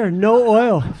again. the hair. No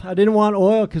oil. I didn't want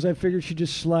oil because I figured she'd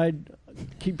just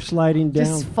keep sliding down.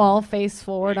 Just fall face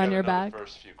forward You on gotta your know back. The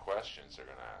first few questions they're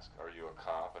gonna ask: are you a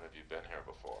cop, and have you been here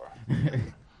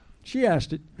before? She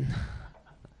asked it.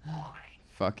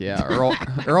 Fuck yeah,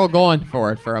 Earl going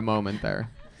for it for a moment there.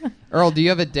 Earl, do you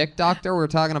have a dick doctor? We're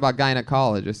talking about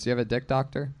gynecologists. Do you have a dick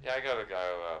doctor? Yeah, I got a guy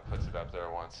who puts it up there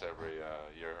once every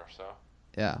year or so.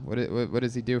 Yeah. What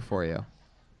does he do for you?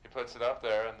 He puts it up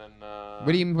there, and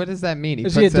then. What does that mean?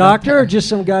 Is he a puts it up doctor or there? just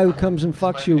some guy who comes and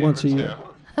fucks you My once a neighbor,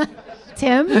 year?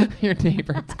 Tim? Your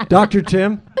neighbor? Dr.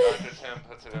 Tim? Dr. Tim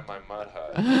puts it in my mud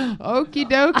hut. Okie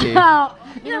dokie. Oh,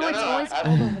 you know No, what's no, always cold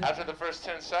over there? after the first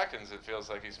 10 seconds, it feels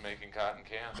like he's making cotton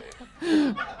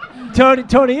candy.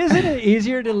 Tony, isn't it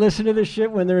easier to listen to this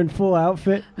shit when they're in full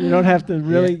outfit? You don't have to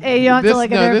really. Hey, you don't have to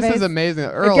look at their this face. is amazing.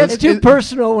 Earl, It gets too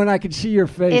personal when I can see your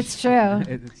face. It's true.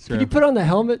 It's Can you put on the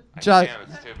helmet? I Josh- can't,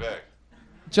 it's too big.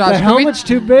 Josh, The can helmet's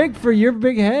too big for your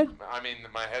big head? I mean,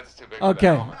 my head's too big for the Okay.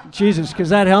 helmet. Jesus, because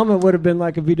that helmet would have been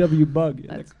like a VW bug.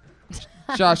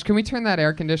 Josh, can we turn that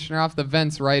air conditioner off? The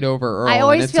vent's right over Earl, I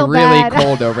always and it's feel really bad.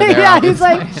 cold over there. yeah, on he's this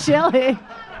like thing. chilly.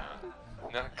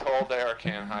 No, cold air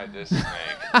can't hide this snake.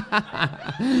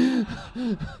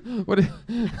 What?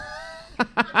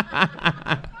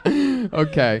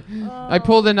 Okay. I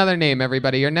pulled another name,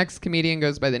 everybody. Your next comedian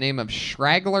goes by the name of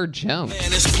Schragler Jones.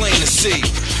 And it's plain to see.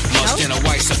 Must in a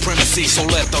white supremacy, so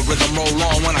let the rhythm roll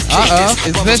on when I kick Uh-oh. this.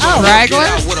 Is Brothers this will Straggler?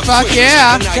 get out with a Fuck quick.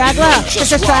 yeah. And I Straggler. get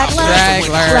just It's a wild.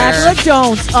 Straggler. Straggler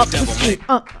Jones up the Devil street.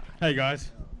 Hey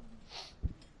guys.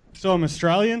 So I'm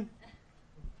Australian,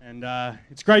 and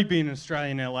it's great being an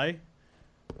Australian in LA.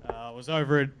 I was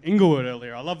over at Inglewood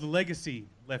earlier. I love the legacy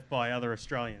left by other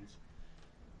Australians.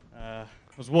 I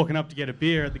was walking up to get a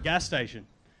beer at the gas station.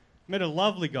 Met a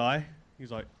lovely guy.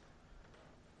 He's like,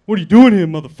 "What are you doing here,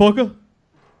 motherfucker?"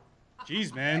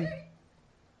 Jeez, man.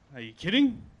 Are you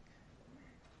kidding?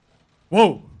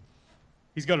 Whoa.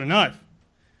 He's got a knife.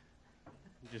 I'm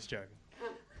just joking.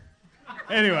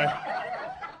 Anyway.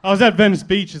 I was at Venice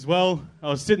Beach as well. I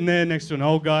was sitting there next to an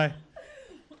old guy.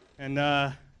 And,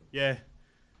 yeah,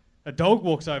 a dog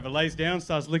walks over, lays down,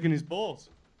 starts licking his balls.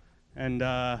 And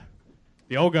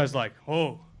the old guy's like,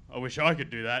 "Oh, I wish I could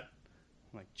do that."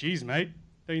 I'm like, "Geez, mate,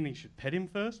 don't you think you should pet him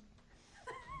first?"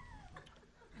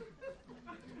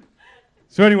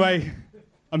 So anyway,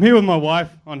 I'm here with my wife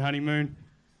on honeymoon.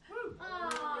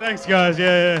 Thanks, guys.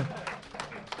 Yeah.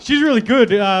 She's really good.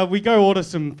 We go order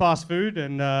some fast food,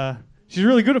 and she's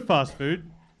really good at fast food.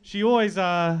 She always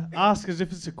asks as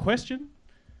if it's a question.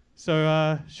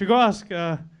 So she'll go ask,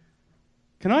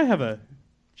 "Can I have a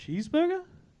cheeseburger?"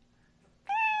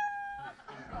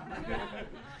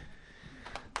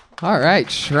 All right,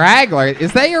 Schragler.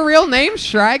 Is that your real name,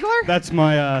 Schragler? That's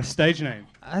my stage name.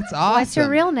 That's awesome. What's your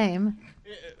real name?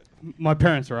 My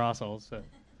parents are assholes. So.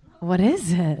 What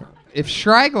is it? If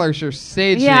Schragler's your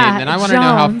stage Yeah, name, then I want to know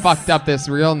how Jones. fucked up this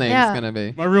real name's Yeah. gonna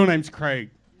be. My real name's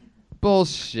Craig.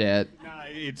 Bullshit. Nah,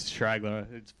 it's Straggler.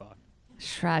 It's fucked.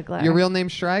 Straggler. Your real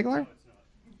name's Schragler?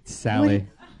 Sally.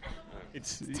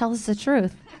 It's Tell us the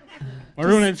truth. my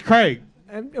real name's Craig.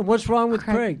 And what's wrong with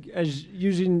Craig as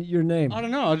using your name? I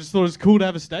don't know. I just thought it was cool to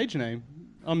have a stage name.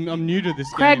 I'm new to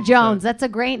this Craig game. Jones. So. That's a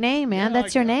great name, man. Yeah,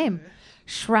 That's your name.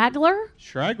 Straggler?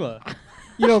 Straggler.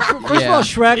 First of Yeah. all,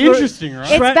 Schragler. Interesting, right?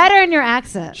 It's better in your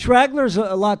accent. Schragler's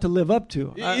a lot to live up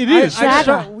to. It is.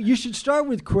 You should start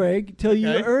with Craig till you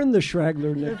Okay. earn the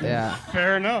Schragler nickname. Yeah.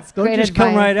 Fair enough. Don't Great just come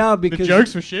advice. right out The because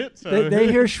jokes were shit. So.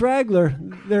 they hear Schragler,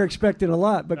 they're expecting a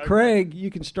lot. But Craig, you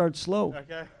can start slow.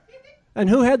 Okay. And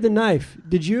who had the knife?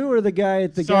 Did you or the guy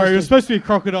at the Sorry, it gas was supposed to be a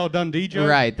Crocodile Dundee joke.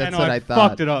 Right, that's and what I I thought.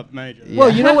 fucked it up major. Yeah. Well,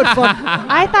 you know what?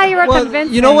 I thought you were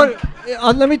convincing. You know what?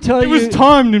 Let me tell It you. was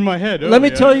timed in my head. Let me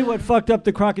earlier. tell you what fucked up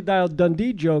the Crocodile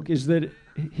Dundee joke is that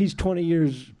he's 20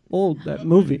 years old, that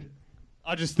movie.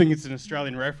 I just think it's an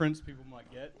Australian reference people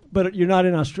might get. But you're not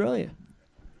in Australia.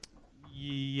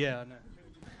 Yeah, I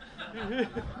know.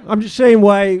 I'm just saying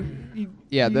why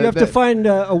Yeah, you have to find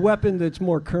a weapon that's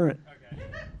more current.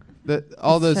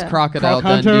 All those Croc Crocodile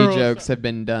Hunter Dundee or jokes have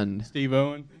been done. Steve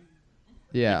Owen.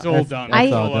 Yeah. It's all done. I,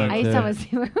 It's all done, I over. used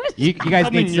to have a You guys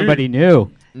Something need new. somebody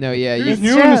new. No, yeah. Who's It's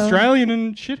new true. and Australian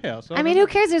and shithouse? I mean, who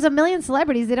cares? There's a million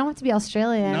celebrities. They don't have to be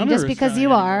Australian None just are because you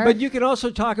Australian. are. But you can also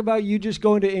talk about you just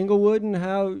going to Inglewood and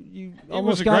how you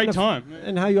almost was a got great in a time.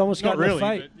 and how you almost Not got in really, a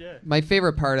fight. but yeah. My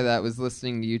favorite part of that was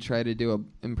listening to you try to do an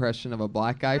impression of a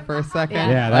black guy for a second.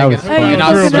 Yeah, that was Like, fun. an Hey,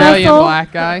 Australian Russell.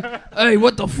 black guy. Hey,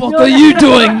 what the fuck are you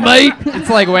doing, mate? It's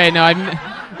like, wait, no,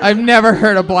 I've never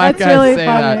heard a black That's guy really say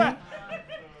funny. that.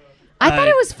 I thought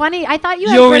it was funny. I thought you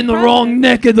had You're good in the presence. wrong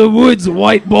neck of the woods,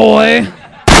 white boy.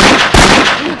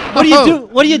 What are you do?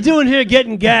 What are you doing here,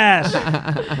 getting gas?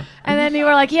 And then you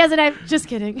were like, he has a knife. Just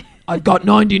kidding. I've got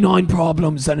 99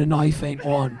 problems and a knife ain't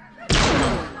one.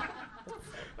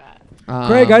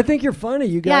 Craig, I think you're funny.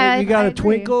 You got Yeah, you got I a agree.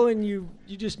 twinkle, and you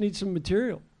just need some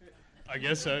material. I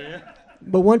guess so, yeah.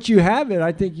 But once you have it,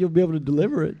 I think you'll be able to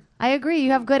deliver it. I agree.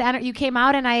 You have good energy. You came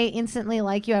out, and I instantly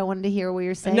like you. I wanted to hear what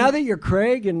you're saying. And now that you're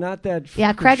Craig and not that.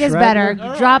 yeah, Craig is better.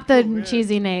 Drop the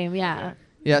cheesy name. Yeah.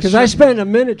 Yeah, Because I spent a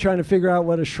minute trying to figure out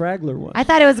what a Schragler was. I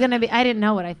thought it was gonna be. I didn't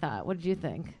know what I thought. What did you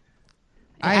think?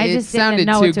 it just didn't sounded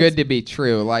know too what to good to be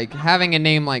true. Like, having a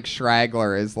name like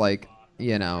Schragler is like,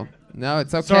 no,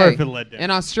 it's okay. Sorry for the letdown. In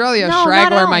Australia, No, not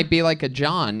Schragler at all. might be like a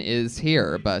John is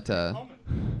here, but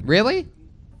really?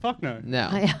 Fuck no. No.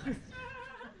 Yeah.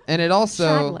 And it also,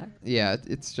 Schragler. yeah,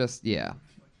 it's just, yeah.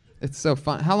 It's so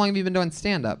fun. How long have you been doing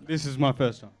stand-up? This is my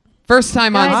first time. First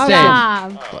time on Good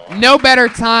stage. job. No better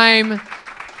time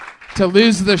to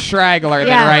lose the Schragler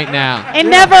Yeah. than right now. It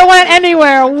never went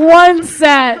anywhere. One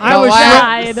set. I was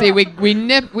died. See,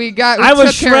 we got. I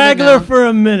was took care of it Schragler now. for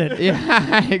a minute.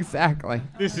 Yeah, exactly.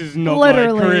 This is not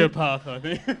Literally. my career path, I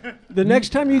think. The next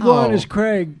time you go on Oh. as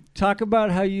Craig, talk about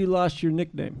how you lost your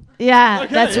nickname. Yeah,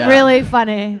 Okay. that's Yeah. really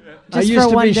funny. I Just used for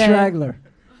to one be day. Schragler.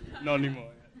 Not anymore.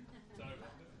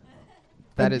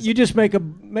 That is. You just make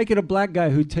it a black guy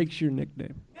who takes your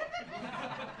nickname.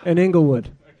 In Inglewood.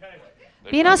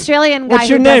 Be an Australian guy. What's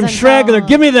your who name? doesn't Schragler. know.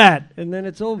 Give me that. And then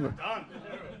it's over.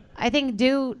 I think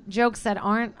do jokes that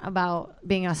aren't about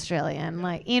being Australian.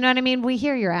 Like, you know what I mean? We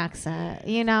hear your accent,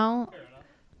 you know?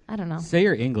 I don't know. Say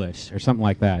you're English or something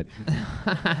like that.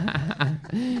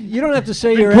 You don't have to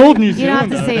say you're Called New You don't have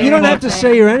Zealand. to though. say you don't have to anything.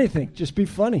 say you're anything. Just be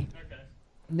funny.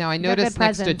 Now I You got noticed good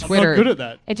next to presence. I'm Twitter. not good at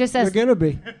that. It just You're says gonna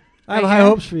be. I have Right high here?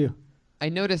 hopes for you. I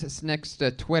noticed it's next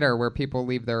to Twitter where people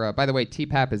leave their. By the way,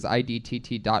 TPAP is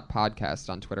IDTT.podcast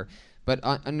on Twitter. But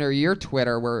under your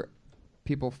Twitter, where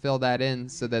people fill that in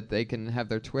so that they can have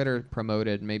their Twitter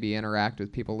promoted, maybe interact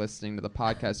with people listening to the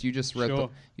podcast. You just wrote Sure.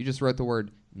 you just wrote the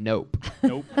word nope.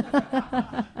 Nope.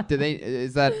 Do they?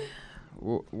 Is that?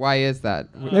 Why is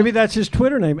that? Maybe that's his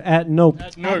Twitter name, @Nope.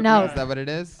 Nope. no. Is that what it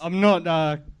is? I'm not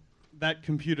that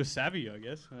computer savvy, I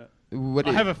guess. What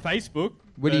I do, have a Facebook.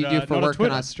 what do you but, do for not a work in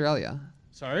Twitter. Australia?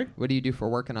 Sorry? What do you do for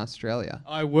work in Australia?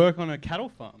 I work on a cattle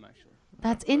farm, actually.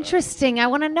 that's interesting. I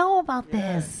want to know about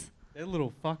this. They're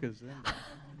little fuckers.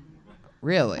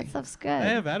 Really? That stuff's They good.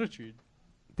 have attitude.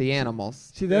 The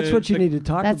animals. See, that's The- what you the- need to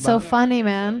talk That's so about. funny,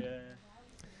 man.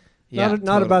 Yeah, Not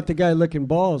totally. about the guy licking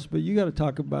balls, but you got to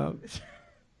talk about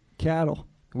cattle.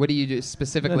 What do you do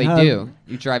specifically And how- do?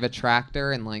 You drive a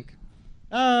tractor and like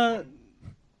Uh,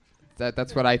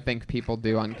 that's what I think people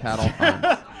do on cattle farms.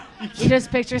 You just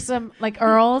picture some like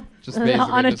Earl Just basically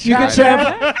on a just You could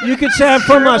tractor. say you could say I'm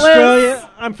from Shirtless. Australia.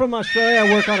 I'm from Australia.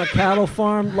 I work on a cattle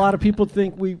farm. A lot of people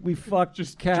think we fuck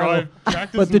just cattle, drive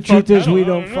tractors but the and fuck truth is cattle. we I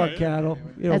don't know, fuck yeah. cattle.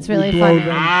 You know, That's we really blow funny.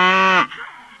 them.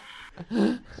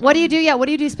 What do you do? Yeah, what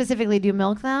do you do specifically? Do you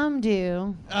milk them? Do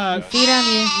you feed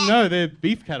them? No, they're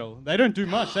beef cattle. They don't do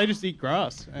much. They just eat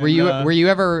grass. Were you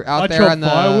ever I out there chop on the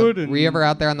firewood Were you ever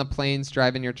out there on the plains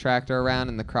driving your tractor around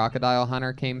and the crocodile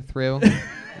hunter came through?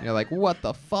 And you're like, "What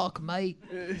the fuck, mate?"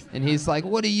 And he's like,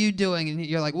 "What are you doing?" And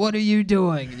you're like, "What are you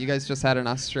doing?" And you guys just had an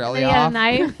Australia You got a off.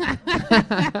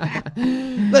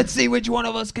 knife? Let's see which one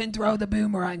of us can throw the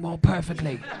boomerang more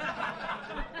perfectly.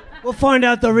 We'll find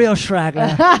out the real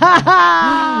Schragler.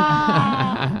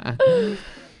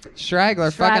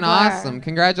 Schragler, fucking Schragler. awesome!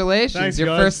 Congratulations, Thanks, your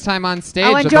guys. first time on stage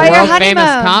Oh, at the enjoy your world famous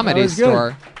honeymoon. comedy That was good.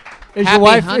 store. Is Happy your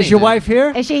wife honeymoon.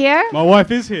 here? Is she here? My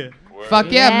wife is here.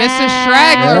 Fuck yeah, Yeah. Mrs.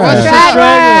 Schragler. Yeah.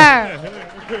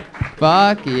 What's Mrs. up?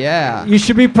 Fuck yeah. You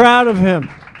should be proud of him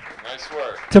Nice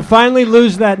work. to finally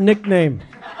lose that nickname.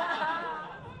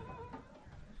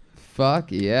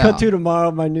 Fuck yeah. Cut to tomorrow.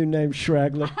 My new name,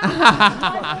 Schragler.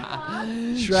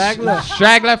 Schragler.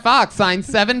 Schragler Fox signed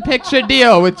 7-picture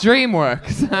deal with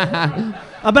DreamWorks.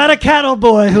 About a cattle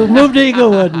boy who moved to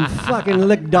Eaglewood and fucking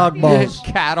licked dog balls.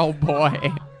 Cattle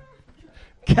boy.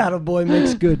 Cattle boy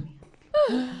makes good.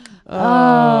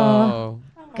 Oh.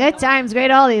 Good times,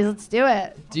 great oldies. Let's do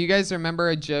it. Do you guys remember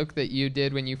a joke that you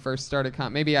did when you first started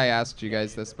Maybe I asked you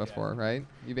guys this before, right?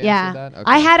 You've answered that? Okay.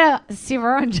 I had a Steve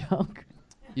Irwin joke.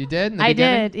 You did? In the I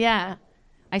beginning? did, yeah.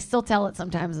 I still tell it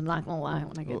sometimes. I'm not gonna lie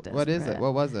when I get desperate. What is it?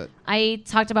 What was it? I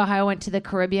talked about how I went to the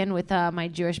Caribbean with my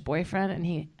Jewish boyfriend,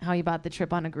 and how he bought the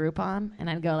trip on a Groupon, and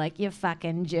I'd go like, "You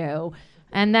fucking Jew,"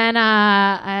 and then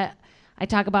I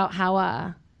talk about how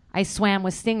I swam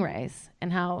with stingrays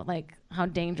and how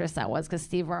dangerous that was because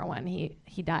Steve Irwin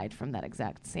he died from that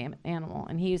exact same animal,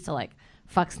 and he used to like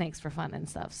fuck snakes for fun and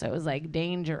stuff. So it was like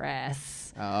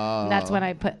dangerous. Oh. And that's when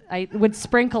I would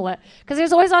sprinkle it because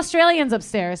there's always Australians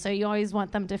upstairs, so you always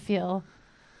want them to feel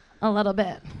a little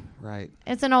bit. Right.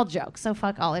 It's an old joke, so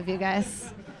fuck all of you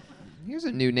guys. Here's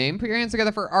a new name. Put your hands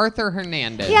together for Arthur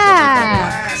Hernandez.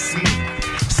 Yeah.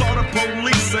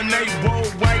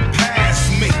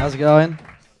 How's it going?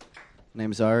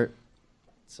 Name's Art.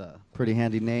 It's a pretty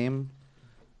handy name.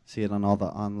 See it on all the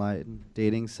online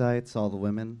dating sites. All the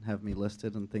women have me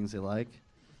listed and things they like.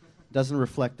 Doesn't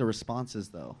reflect the responses,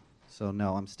 though. So,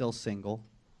 no, I'm still single.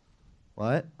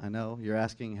 What? I know. You're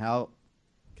asking how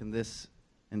can this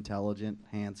intelligent,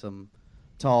 handsome,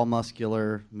 tall,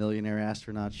 muscular, millionaire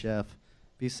astronaut chef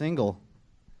be single?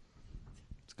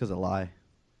 It's because I lie.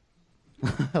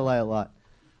 I lie a lot.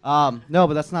 No,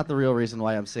 but that's not the real reason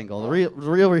why I'm single. The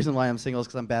real reason why I'm single is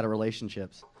because I'm bad at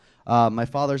relationships. My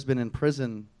father's been in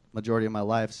prison majority of my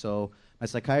life, so my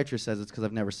psychiatrist says it's because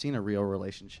I've never seen a real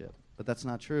relationship. But that's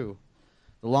not true.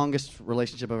 The longest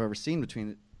relationship I've ever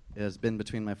seen has been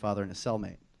between my father and his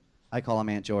cellmate. I call him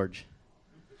Aunt George.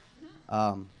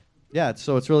 Yeah,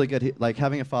 so it's really good. Like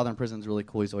having a father in prison is really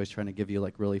cool. He's always trying to give you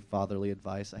like really fatherly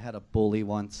advice. I had a bully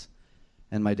once,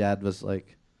 and my dad was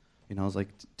like, I was like,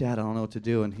 Dad, I don't know what to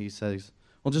do. And he says,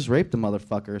 well, just rape the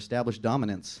motherfucker, establish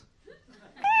dominance.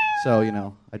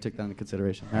 So, I took that into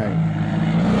consideration. All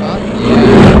right. Fuck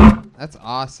yeah. That's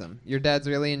awesome. Your dad's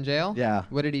really in jail? Yeah.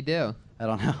 What did he do? I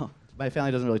don't know. My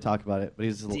family doesn't really talk about it, but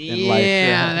he's in life.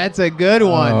 Yeah, that's a good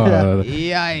one.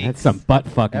 Yikes. That's some butt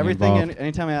fucking Everything. involved.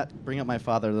 Anytime I bring up my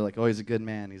father, they're like, "Oh, he's a good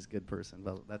man. He's a good person."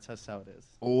 But that's how it is.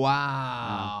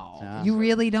 Wow. Yeah. You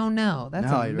really don't know. That's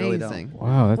No, I amazing. really don't.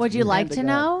 Wow. That's Would you like to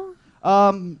know?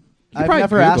 I've probably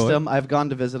never Google asked it. him. I've gone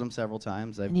to visit him several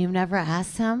times. And you've never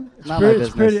asked him? It's not my It's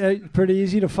business. pretty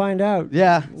easy to find out.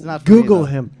 Yeah, it's not for me, Google though.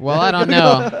 him. Well, I don't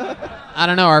know. I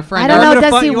don't know. Our friend. I don't know.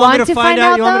 Does he You want me to find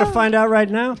out, You want me though? to find out right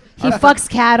now? He fucks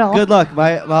cattle. Good luck.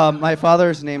 My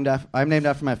father's named after. I'm named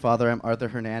after my father. I'm Arthur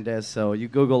Hernandez. So you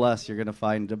Google us, you're gonna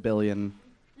find a billion.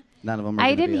 None of them are.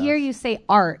 I gonna didn't be hear us. you say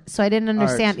art, so I didn't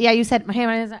understand. Art. Yeah, you said, hey,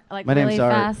 my name's like My really name's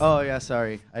Art. fast. Oh yeah,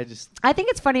 sorry. I think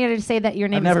it's funnier to say that your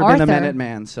name I've never is Arthur. been a minute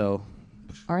man, so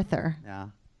Arthur. yeah.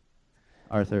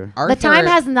 Arthur. The time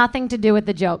has nothing to do with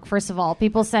the joke, first of all.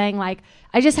 People saying, like,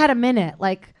 I just had a minute.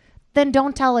 Like, then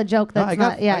don't tell a joke that's I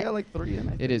not. got like 3 in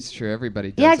it. It is true. Everybody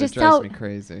does. Yeah, It just drives tell. me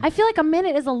crazy. I feel like a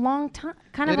minute is a long time.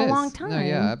 Kind of It a is. long time. No,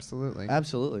 yeah, absolutely.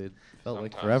 Absolutely. It felt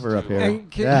like Sometimes forever up too here. long.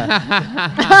 Can- Yeah.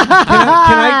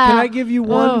 Can I give you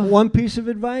one piece of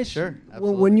advice? Sure, When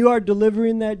absolutely. you are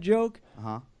delivering that joke,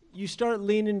 Uh-huh. you start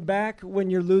leaning back when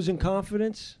you're losing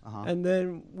confidence, Uh-huh. and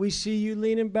then we see you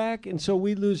leaning back, and so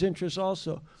we lose interest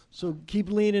also. So keep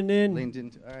leaning in. Leaned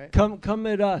into. All right. Come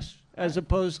at us as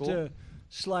opposed Cool. to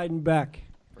sliding back.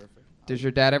 Does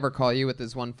your dad ever call you with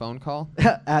his one phone call?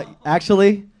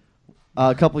 Actually,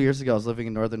 a couple years ago, I was living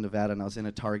in northern Nevada, and I was in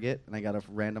a Target, and I got a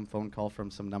random phone call from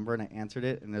some number, and I answered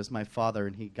it, and it was my father,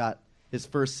 and he got his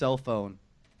first cell phone,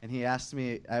 and he asked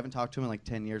me, I haven't talked to him in like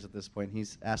 10 years at this point,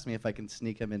 he's asked me if I can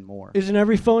sneak him in more. Isn't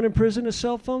every phone in prison a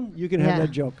cell phone? You can have Yeah.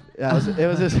 that joke. Yeah, it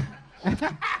was just...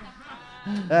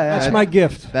 That's my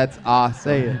gift. That's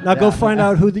awesome. Now go find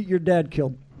out who your dad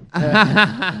killed. You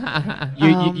man.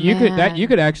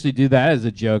 could actually do that as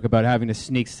a joke about having to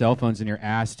sneak cell phones in your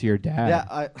ass to your dad.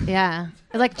 Yeah, Yeah.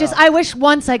 Like, just, I wish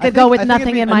once I could go with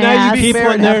nothing in my now ass. you keep fair,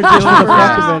 one there it'd have just to for do the it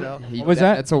fuck first, of you it. know? What was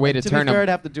that? That's a way to To turn be fair, him.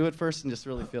 I'd have to do it first and just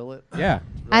really feel it. Yeah.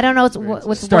 I don't know what's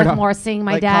Start worth off- more, seeing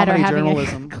my like dad or comedy having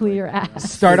journalism. a clear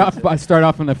ass. Start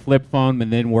off on the flip phone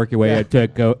and then work your way to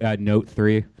go Note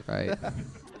 3. Right.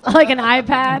 Like an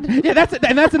iPad. Yeah,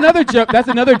 that's another joke. That's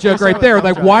another joke right there.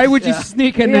 Like, why would you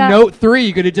sneak in Yeah. the Note 3?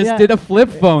 You could have just Yeah. did a flip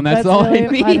phone. That's all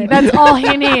really I need. funny. That's all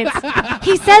he needs.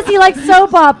 He says he likes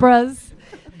soap operas.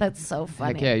 That's so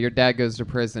funny. Heck yeah, your dad goes to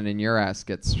prison and your ass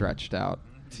gets stretched out.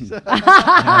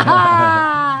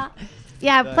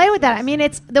 Yeah, play with that. I mean,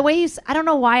 it's the way I don't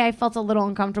know why I felt a little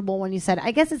uncomfortable when you said it.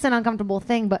 I guess it's an uncomfortable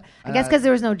thing, but I guess because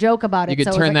there was no joke about it. You could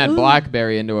so it was turn like, that ooh.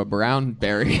 blackberry into a brown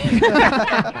berry.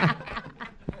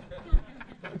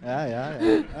 Yeah.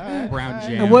 All right. Brown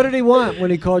jam. And what did he want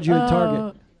when he called you a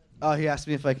target? Oh, he asked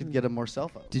me if I could get him more cell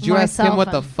phones. Did you ask him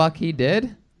what the fuck he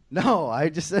did? No, I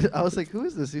just said, I was like, who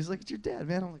is this? He's like, it's your dad,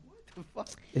 man. I'm like, what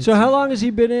the fuck? So how long has he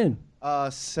been in?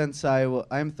 Since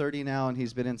I'm 30 now, and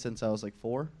he's been in since I was like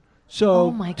 4. So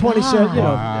Oh my 27, God. you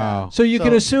know. Wow. So you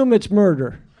can assume it's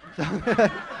murder.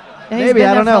 Maybe,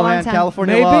 I don't know, man.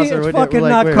 California Maybe laws it's are fucking like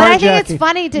not weird. But I think it's carjacking.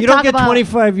 funny to You talk don't get about.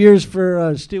 25 years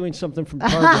for stealing something from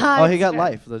Target. Oh, he got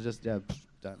life. They're just done.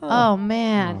 Oh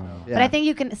man! Yeah. But I think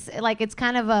you can like it's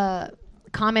kind of a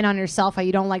comment on yourself how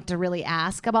you don't like to really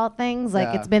ask about things. Like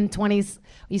Yeah. it's been 20s.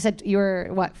 You said you were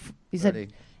what? You 30.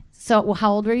 said. So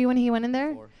how old were you when he went in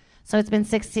there? 4. So it's been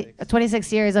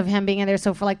 26 years of him being in there.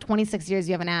 So for like 26 years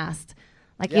you haven't asked.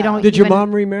 Like you Yeah. don't. Did your even-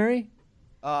 mom remarry?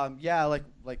 Yeah, like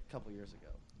a couple years ago.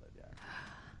 But yeah.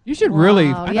 You should really.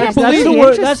 Wow, I yeah, can't so believe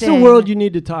that's That's the interesting. world you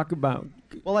need to talk about.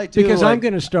 Well, I do Because like, I'm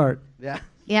going to start. Yeah.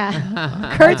 Yeah.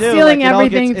 I Kurt's do, stealing like, it all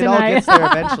everything gets, It all tonight. gets there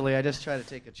eventually. I just try to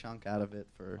take a chunk out of it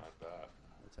for.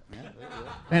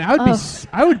 Man,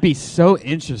 I would be so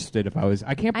interested if I was.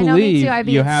 I can't I know, me believe too. I'd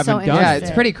be you so haven't done Yeah, it.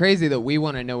 it's pretty crazy that we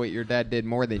want to know what your dad did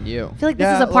more than you. I feel like this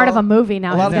Yeah, is a part of well, a movie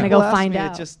now. a lot He's of gonna people go ask find me,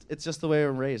 out. It's just the way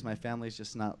we're raised. My family's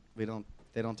just not. They don't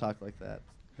talk like that.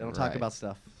 They don't talk Right. about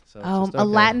stuff. So it's Oh, just a okay.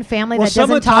 Latin family Well, that doesn't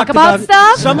someone talk talked about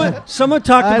stuff. Someone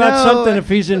talked I about know. something if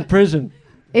he's in prison.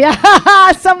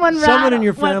 Yeah, someone In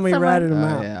your family ratted him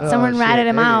out. Yeah. Someone shit, ratted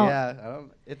him maybe, out. Yeah, I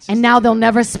don't, it's And just- now they'll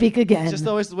never speak again. It's just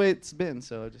always the way it's been.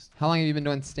 So just. How long have you been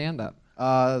doing stand-up?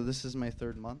 This is my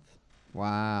 3rd month.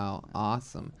 Wow,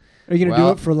 awesome. Are you going to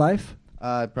Well- do it for life?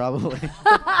 Probably.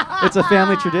 It's a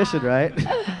family tradition, right?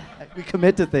 We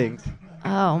commit to things.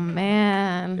 Oh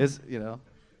man. It's you know.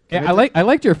 Yeah, I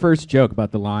liked your first joke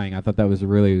about the lying. I thought that was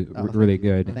really really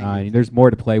good. Thank you. There's more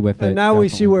to play with. And it, now we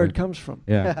see where it definitely. comes from.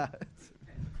 Yeah.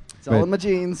 It's all in my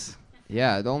genes.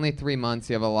 Yeah, only 3 months.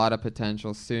 You have a lot of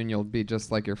potential. Soon you'll be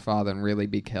just like your father and really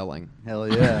be killing. Hell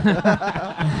yeah.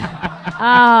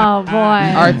 Oh boy.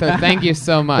 Arthur, thank you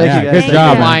so much. Thank you, guys. good Thank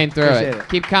job, you. Flying through Appreciate it.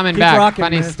 Keep coming Keep back. rocking,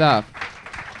 Funny man. stuff.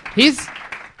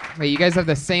 Wait, you guys have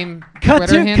the same Cut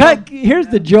Twitter to handle? cut. Here's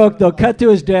the joke though. Cut to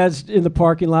his dad's in the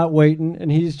parking lot waiting,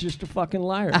 and he's just a fucking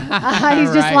liar. He's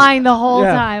just Right. lying the whole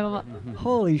Yeah. time.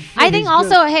 Holy shit! I think he's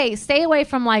also, good. hey, stay away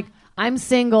from like I'm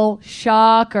single,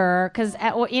 shocker, because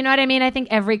you know what I mean. I think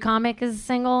every comic is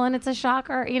single, and it's a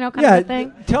shocker, you know, kind Yeah, of a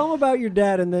thing. tell him about your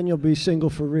dad, and then you'll be single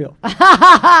for real.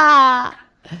 Arthur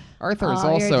is Oh,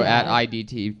 your also at dad.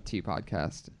 IDTT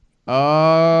Podcast.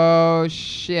 Oh,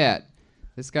 shit.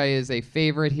 This guy is a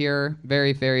favorite here.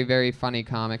 Very, very, very funny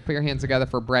comic. Put your hands together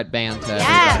for Brett Banta.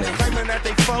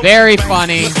 Yes. Very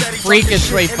funny.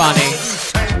 Freakishly funny.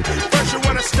 First you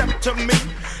wanna step to me,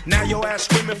 now your ass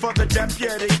screaming for the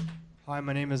deputy. Hi,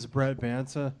 my name is Brett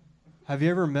Banta. Have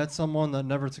you ever met someone that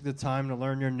never took the time to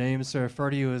learn your name, so they refer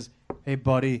to you as, hey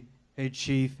buddy, hey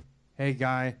chief, hey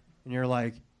guy, and you're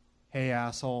like, hey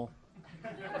asshole?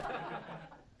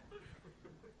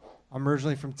 I'm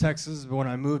originally from Texas, but when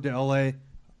I moved to LA,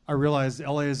 I realized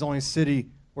LA is the only city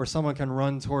where someone can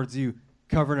run towards you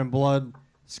covered in blood,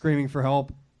 screaming for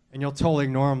help, and you'll totally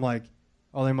ignore them like,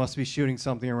 oh, they must be shooting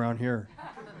something around here.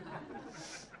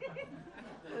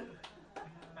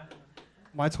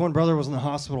 My twin brother was in the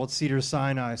hospital at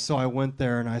Cedars-Sinai, so I went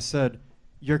there and I said,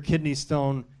 your kidney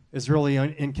stone is really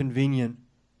inconvenient.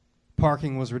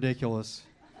 Parking was ridiculous.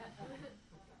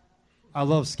 I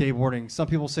love skateboarding. Some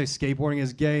people say skateboarding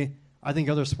is gay. I think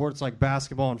other sports like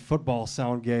basketball and football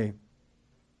sound gay.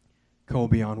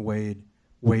 Kobe on Wade,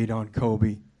 Wade on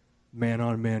Kobe,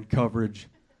 man-on-man coverage,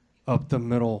 up the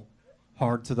middle,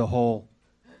 hard to the hole,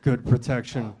 good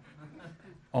protection,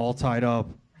 all tied up.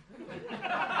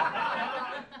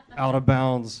 Out of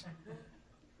bounds,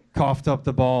 coughed up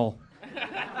the ball.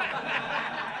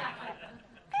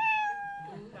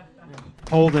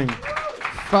 Holding.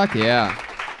 Fuck yeah.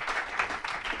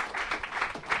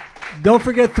 Don't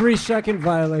forget 3-second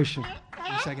violation.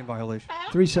 3-second violation.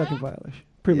 3-second violation.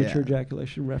 Premature Yeah.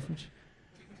 ejaculation reference.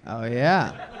 Oh,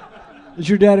 yeah. Is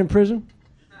your dad in prison?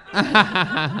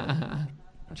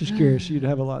 Just curious. You'd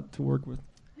have a lot to work with.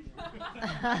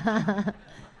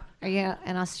 Are you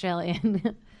an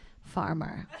Australian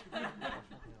farmer?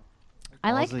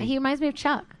 I like. He reminds me of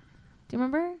Chuck. Do you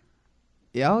remember?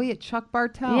 Yeah, oh, yeah, Chuck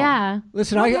Bartel. Yeah.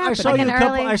 Listen, What I happened? saw Like you an a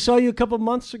couple. early- I saw you a couple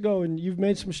months ago, and you've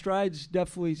made some strides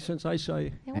definitely since I saw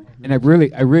you. And I really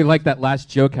like that last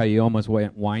joke how you almost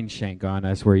went Weinshenk on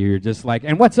us, where you were just like,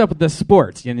 "And what's up with the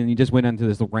sports?" And then you just went into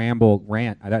this rant.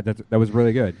 That was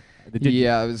really good.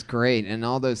 Yeah, it was great, and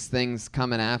all those things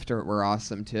coming after it were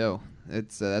awesome too.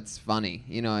 It's that's funny.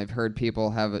 You know, I've heard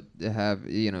people have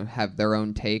their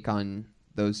own take on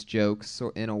those jokes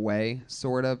in a way,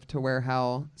 sort of, to where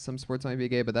how some sports might be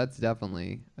gay, but that's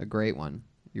definitely a great one.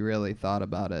 You really thought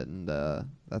about it, and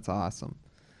that's awesome.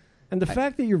 And the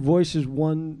fact that your voice is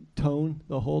one tone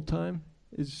the whole time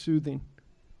is soothing.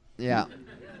 Yeah,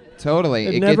 totally.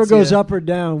 It never goes up or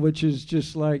down, which is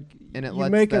just like, and it you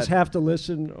make us have to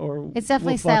listen, or It's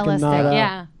definitely we'll fucking stylistic, nod out.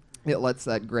 yeah. It lets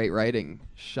that great writing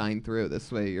shine through.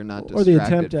 This way, you're not Or the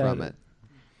distracted attempt at from it. it.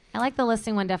 I like the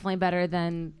listening one definitely better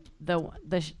than the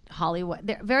Hollywood.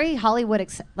 They're very Hollywood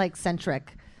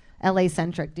centric, LA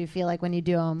centric. Do you feel like when you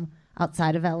do them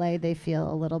outside of LA, they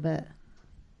feel a little bit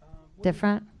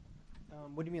different?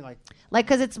 What do you mean, like? Like,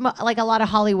 because it's like a lot of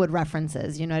Hollywood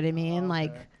references. You know what I mean?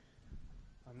 Like,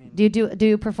 I mean, do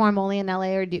you perform only in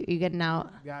LA, or do you getting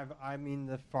out? Yeah, I mean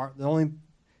the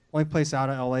only place out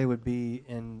of LA would be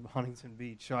in Huntington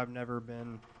Beach. So I've never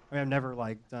been. I mean, I've never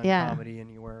like done comedy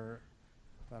anywhere.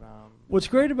 But What's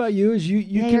great about you is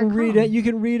you can read it. You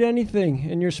can read anything,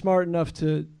 and you're smart enough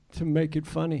to make it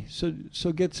funny.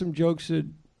 So get some jokes that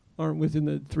aren't within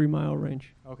the 3 mile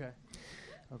range. Okay.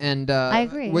 And I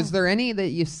agree. Was there any that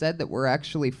you said that were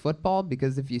actually football?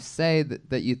 Because if you say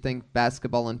that you think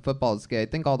basketball and football is gay, I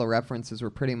think all the references were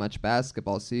pretty much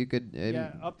basketball. So you could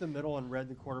up the middle and read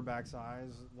the quarterback's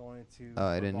eyes. The only two. Oh,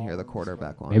 I didn't hear the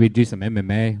quarterback one. Maybe do some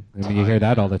MMA. I mean, you hear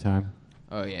that all the time.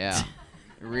 Oh yeah,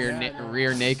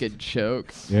 rear naked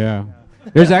choke. Yeah.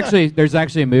 There's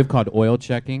actually a move called oil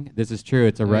checking. This is true.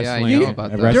 It's a wrestling, I know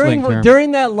about that. wrestling term.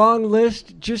 During that long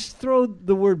list, just throw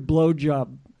the word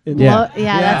blowjob in Yeah. there.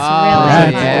 That's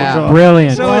really yeah.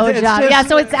 Brilliant. So it's Blowjob. just- Yeah,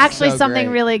 so it's actually So something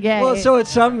great. really gay. Well, so it's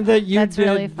something that you That's did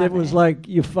really that was funny. like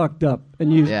you fucked up,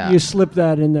 and you slipped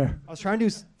that in there. I was trying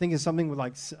to think of something with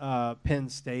like Penn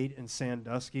State and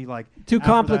Sandusky, like Too after that-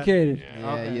 complicated.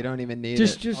 Yeah, Okay. you don't even need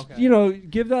Just it. Okay.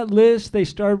 give that list. They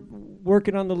start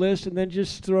working on the list, and then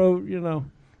just throw blowjob,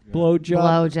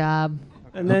 blowjob.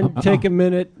 and then take a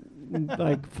minute. And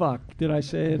like, fuck, did I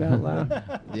say it out loud?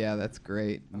 Yeah, that's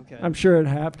great. Okay. I'm sure it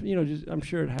happened. I'm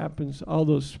sure it happens. All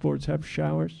those sports have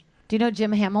showers. Do you know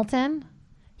Jim Hamilton?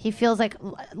 He feels like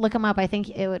look him up. I think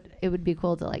it would be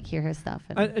cool to like hear his stuff.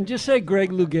 And just say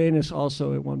Greg Louganis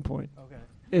also at one point.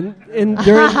 Okay.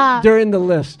 During the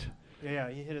list. Yeah,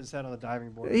 he hit his head on the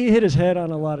diving board. He hit his head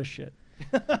on a lot of shit.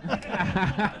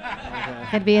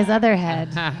 Could be his other head.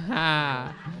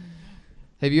 Have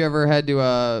you ever had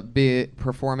to be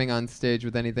performing on stage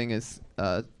with anything as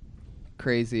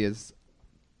crazy as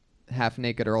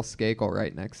half-naked Earl Skakel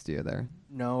right next to you there?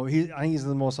 No, I think he's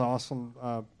the most awesome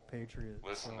patriot.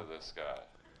 Listen to this guy.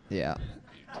 Yeah.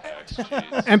 You tax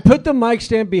cheese. And put the mic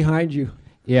stand behind you.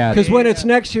 Yeah. Because when it's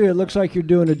next to you, it looks like you're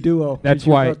doing a duo. 'cause That's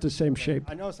you're why- about the same shape.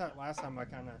 I noticed that last time I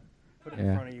kind of put it in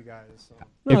Yeah. front of you guys. So.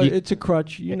 No, If you- it's a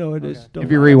crutch. You know it is. Okay. Don't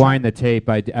If you worry. rewind the tape,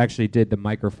 I actually did the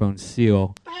microphone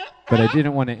seal, but I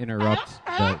didn't want to interrupt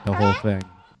the whole thing.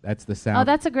 That's the sound. Oh,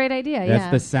 that's a great idea. That's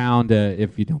yeah. the sound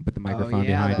if you don't put the microphone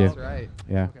behind that's you. right.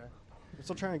 Yeah. Okay. I'm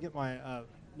still trying to get my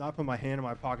not put my hand in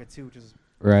my pocket too, which is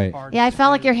Right. hard. Yeah, I to felt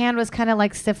like do. your hand was kind of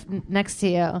like stiff next to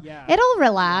you. Yeah. It'll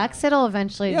relax. It'll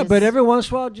eventually. Yeah, just but every once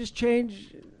in a while, just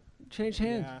change hands.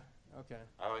 Yeah. Okay.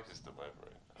 I like his delivery.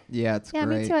 Yeah, it's Yeah,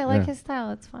 great. me too. I like Yeah. his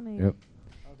style. It's funny. Yep.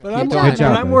 But Keep I'm, doing working, it. but I'm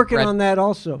Good job, working Brett. on that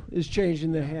also. Is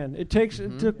changing the hand. It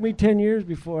took me 10 years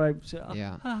before I said,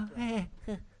 Yeah.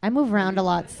 I move around a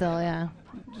lot still. Yeah.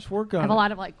 just work I on have it. a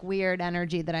lot of like weird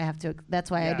energy that I have to. That's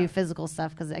why I Yeah. do physical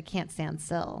stuff because I can't stand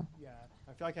still. Yeah.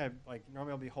 I feel like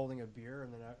normally I'll be holding a beer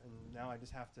and now I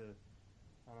just have to.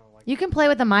 I don't know, like. You can play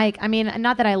with the mic. I mean,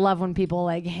 not that I love when people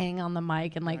like hang on the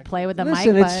mic and like play with the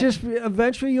Listen, mic. it's but just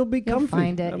eventually you'll be You'll comfy.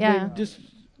 find it, I mean, yeah.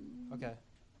 Okay.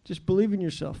 Just believe in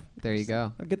yourself. There you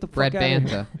go. I'll get the fuck Brett out of here.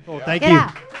 Banta. Cool. Thank Get you.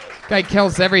 out. Guy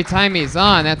kills every time he's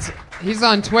on. He's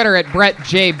on Twitter at Brett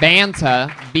J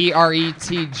Banta,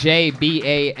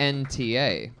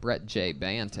 BRETJBANTA. Brett J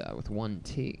Banta with one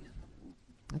T.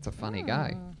 That's a funny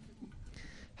guy.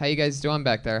 How you guys doing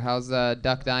back there? How's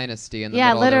Duck Dynasty in the Yeah,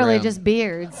 middle of the literally room? just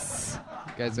beards.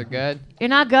 You guys are good. You're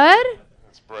not good?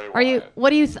 That's Bray Are you? Wyatt. What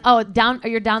do you?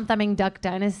 You're down thumbing Duck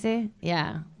Dynasty?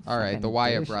 Yeah. All right, Fucking the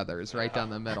Wyatt douche. brothers, right down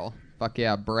the middle. Fuck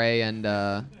yeah, Bray and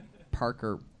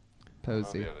Parker Oh,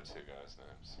 Posey. the other two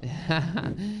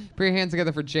guys' names. Put your hands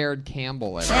together for Jared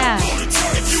Campbell. Everyone. Yeah.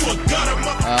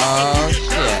 Oh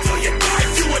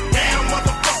shit.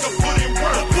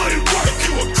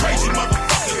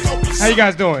 How you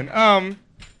guys doing?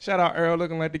 Shout out Earl,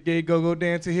 looking like the gay go-go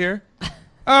dancer here.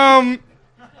 I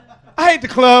hate the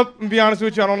club. To be honest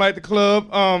with you, I don't like the club.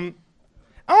 I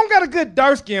don't got a good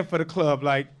dark skin for the club.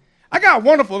 Like, I got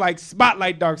wonderful like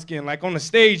spotlight dark skin. Like on the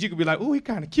stage, you could be like, "Ooh, he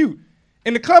kind of cute."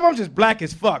 In the club, I'm just black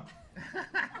as fuck.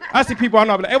 I see people I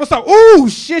know, I be like, "Hey, what's up?" "Ooh,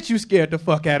 shit, you scared the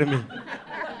fuck out of me."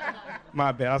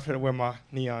 My bad. I was trying to wear my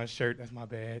neon shirt. That's my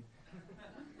bad.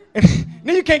 And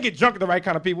then you can't get drunk with the right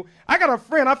kind of people. I got a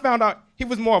friend, I found out he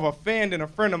was more of a fan than a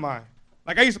friend of mine.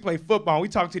 Like, I used to play football, and we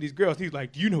talked to these girls. He's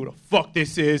like, do you know who the fuck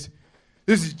this is?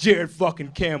 This is Jared fucking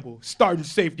Campbell, starting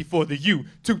safety for the U,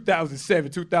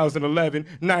 2007, 2011,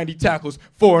 90 tackles,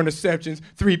 4 interceptions,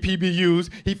 3 PBUs.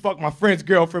 He fucked my friend's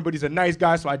girlfriend, but he's a nice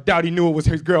guy, so I doubt he knew it was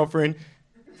his girlfriend.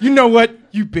 You know what?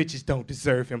 You bitches don't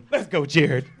deserve him. Let's go,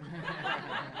 Jared.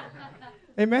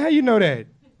 Hey, man, how you know that?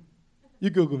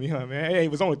 You Google me, huh, man? Hey,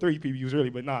 it was only 3 PBUs, really,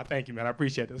 but nah, thank you, man. I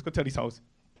appreciate it. Let's go tell these hoes.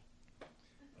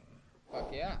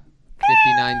 Fuck yeah.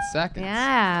 59 seconds.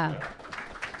 Yeah.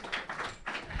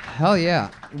 Hell yeah.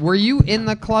 Were you in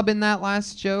the club in that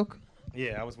last joke?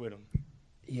 Yeah, I was with him.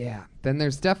 Yeah. Then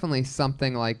there's definitely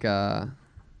something like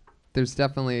there's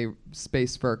definitely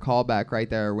space for a callback right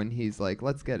there when he's like,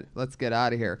 let's get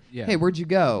out of here. Yeah. Hey, where'd you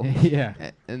go? Yeah.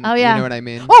 And Oh, yeah. You know what I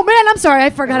mean? Oh, man, I'm sorry. I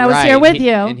forgot I was here with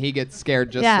you. And he gets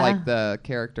scared just Yeah. like the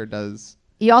character does.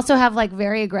 You also have like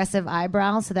very aggressive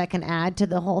eyebrows, so that can add to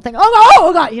the whole thing.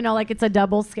 Oh God, you know, like it's a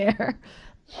double scare.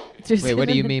 Wait, what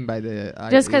do you mean by the?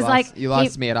 Just because like you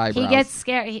lost me at eyebrows. He gets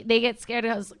scared. They get scared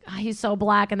because he's so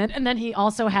black, and then he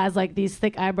also has like these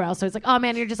thick eyebrows. So it's like, oh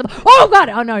man, you're just. Oh God,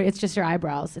 oh no, it's just your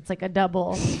eyebrows. It's like a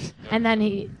double, and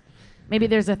then maybe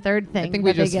there's a third thing. I think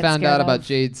we just found out about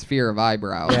Jade's fear of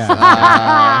eyebrows.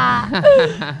 Yeah.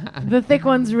 The thick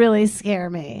ones really scare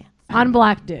me on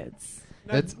black dudes.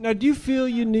 Now, do you feel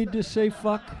you need to say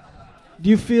fuck? Do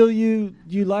you feel you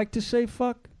like to say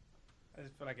fuck? I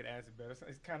just feel like it adds it better.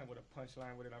 It's kind of with a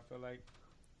punchline with it, I feel like.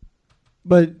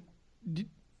 But,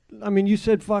 I mean, you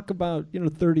said fuck about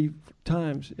 30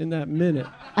 times in that minute.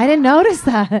 I didn't notice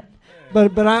that.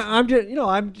 But I'm just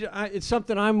it's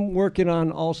something I'm working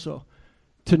on also,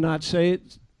 to not say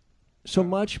it so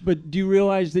much. But do you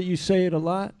realize that you say it a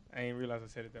lot? I didn't realize I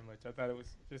said it that much. I thought it was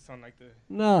just something like the.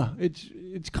 No,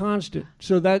 it's constant.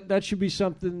 So that should be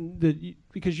something that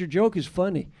because your joke is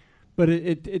funny, but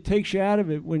it takes you out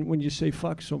of it when you say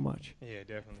fuck so much. Yeah,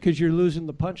 definitely. Because you're losing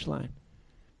the punchline.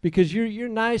 Because you're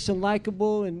nice and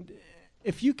likable, and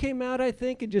if you came out, I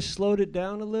think, and just slowed it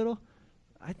down a little,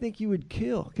 I think you would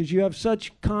kill. Because you have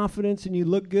such confidence and you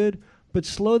look good, but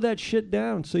slow that shit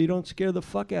down so you don't scare the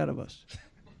fuck out of us.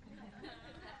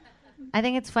 I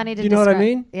think it's funny to. Do you know what I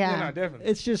mean? Yeah, no, definitely.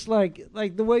 It's just like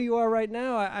the way you are right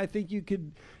now. I think you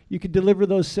could deliver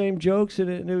those same jokes and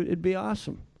it'd be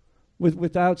awesome,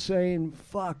 without saying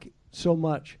fuck so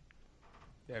much.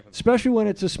 Definitely. Especially when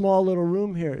it's a small little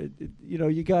room here.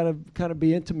 You gotta kind of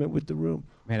be intimate with the room.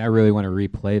 Man, I really want to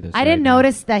replay this. I didn't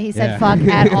notice that he said fuck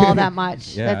at all that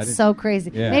much. Yeah, That's so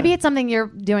crazy. Yeah. Maybe it's something you're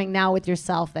doing now with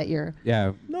yourself that you're.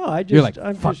 Yeah. No, You're like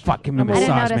fuck. Give me a I didn't massage,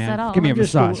 notice man. at all. Give me a I'm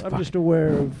just massage. I'm just aware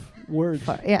of words.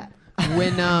 Yeah.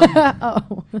 When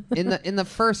Oh. in the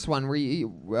first one, where you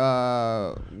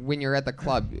when you're at the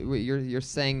club, you're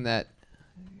saying that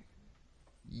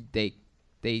they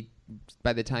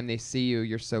by the time they see you,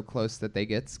 you're so close that they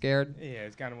get scared. Yeah,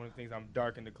 it's kind of one of the things. I'm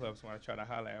dark in the club, so when I try to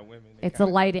holler at women, It's a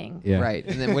lighting. Yeah. Right.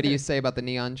 And then what do you say about the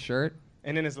neon shirt?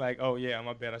 And then it's like, oh yeah,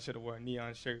 my bad. I should have worn a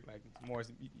neon shirt. Like more,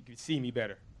 you could see me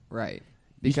better. Right.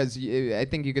 Because I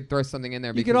think you could throw something in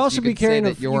there. You could also be carrying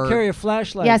you carry a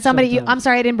flashlight. Yeah, somebody. sometimes. I'm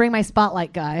sorry, I didn't bring my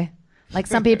spotlight guy. Like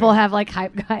some people have like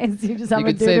hype guys. You just have You a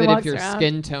could dude say who that walks if your around.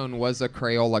 skin tone was a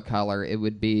Crayola color, it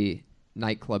would be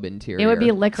nightclub interior. It would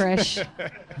be licorice.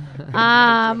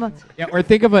 Yeah, or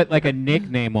think of it like a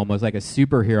nickname, almost like a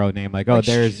superhero name. Like, oh, Like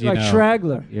there's like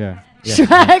Schragler. Yeah.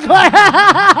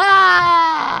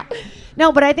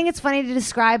 No, but I think it's funny to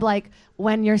describe like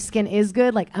when your skin is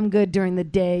good. Like I'm good during the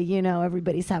day.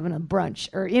 Everybody's having a brunch,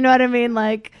 or you know what I mean.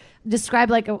 Like describe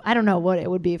like I don't know what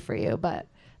it would be for you, but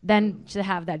then to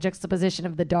have that juxtaposition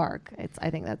of the dark, I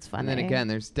think that's funny. And then again,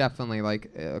 there's definitely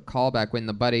like a callback when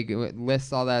the buddy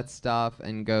lists all that stuff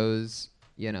and goes,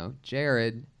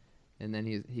 Jared, and then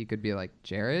he could be like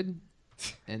Jared,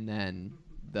 and then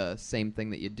the same thing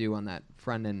that you do on that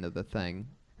front end of the thing.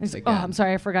 I'm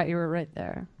sorry, I forgot you were right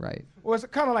there. Right. Well, it's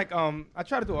kind of like I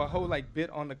try to do a whole like bit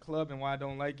on the club and why I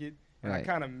don't like it, and I Right.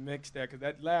 kind of mixed that because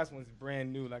that last one's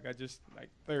brand new. Like I just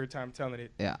third time telling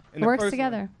it. Yeah. And It works first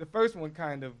together. One, the first one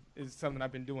kind of is something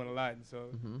I've been doing a lot, and so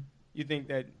you think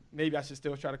that maybe I should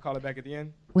still try to call it back at the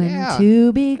end? When Yeah.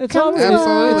 to become It's always,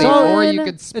 Absolutely. Or you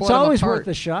could split It's them always apart. worth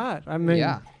a shot. I mean,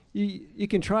 Yeah. you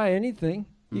can try anything.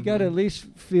 You got to at least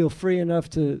feel free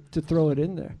enough to throw it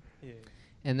in there.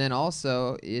 And then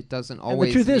also, it doesn't And always.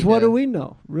 the truth is, need what to- do we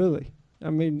know, really?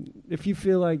 I mean, if you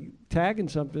feel like tagging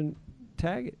something,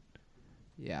 tag it.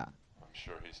 Yeah. I'm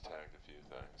sure he's tagged a few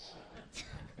things.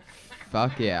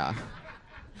 Fuck yeah.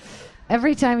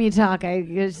 Every time you talk, I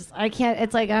can't.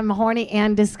 It's like I'm horny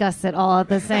and disgusted all at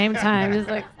the same time. Just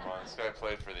like Come on, this guy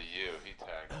played for the U. He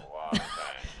tagged a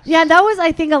Yeah, that was,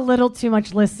 I think, a little too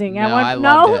much listening. No, I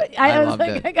loved it. I was loved like,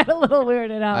 it. I got a little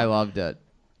weirded out. I loved it.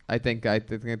 I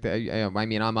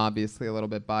mean, I'm obviously a little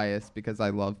bit biased because I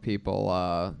love people.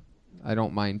 I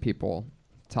don't mind people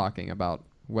talking about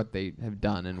what they have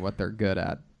done and what they're good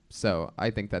at. So I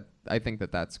think that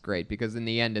that's great because in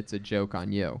the end, it's a joke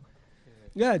on you.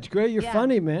 Yeah, it's great. You're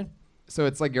funny, man. So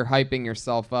it's like you're hyping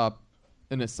yourself up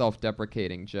in a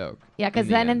self-deprecating joke. Yeah, because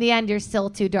then in the end, you're still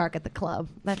too dark at the club.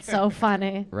 That's so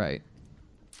funny. Right.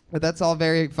 But that's all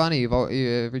very funny.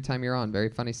 Every time you're on, very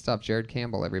funny stuff. Jared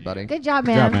Campbell, everybody. Good job,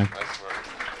 man.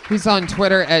 He's on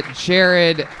Twitter at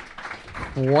Jared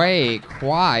Quay.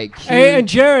 Hey, and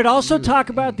Jared, also talk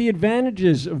about the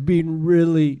advantages of being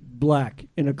really black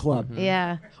in a club. Mm-hmm.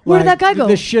 Yeah. Where did that guy go?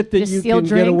 The shit that Just you steal can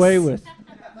drinks? get away with.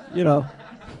 You know.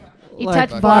 You like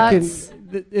touch butts.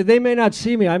 They may not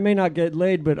see me. I may not get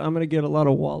laid, but I'm going to get a lot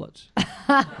of wallets.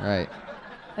 Right.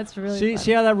 That's really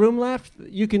See how that room laughed?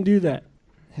 You can do that.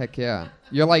 Heck yeah.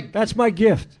 You're like... That's my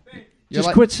gift. Just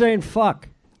like- quit saying fuck.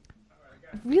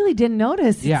 I really didn't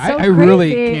notice. Yeah, It's so I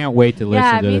really crazy. can't wait to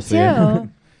listen to me this. Too.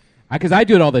 Because I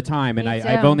do it all the time, and Me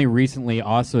I've too. only recently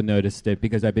also noticed it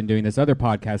because I've been doing this other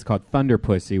podcast called Thunder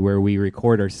Pussy, where we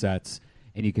record our sets,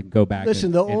 and you can go back.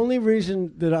 Listen, the only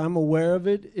reason that I'm aware of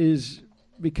it is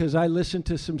because I listened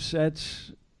to some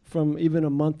sets from even a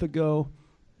month ago,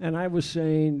 and I was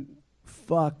saying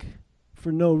fuck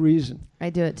for no reason. I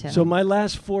do it too. So my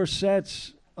last 4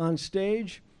 sets on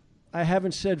stage, I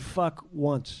haven't said fuck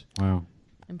once. Wow.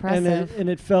 Impressive. And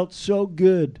it felt so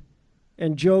good.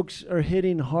 And jokes are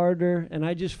hitting harder, and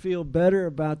I just feel better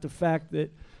about the fact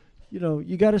that, you know,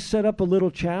 you got to set up a little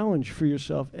challenge for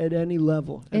yourself at any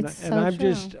level. And, It's and so I'm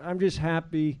true. I'm just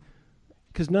happy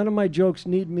because none of my jokes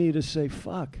need me to say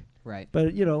fuck. Right.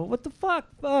 But you know, what the fuck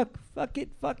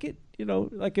it. You know,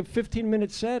 like a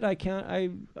 15-minute set, I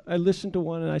listened to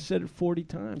one and I said it 40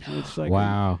 times. And it's like,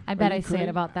 wow. I bet are I you say it crazy?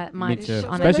 about that Me much. too.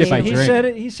 On Especially if I a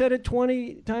He said it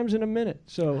 20 times in a minute.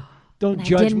 So don't And I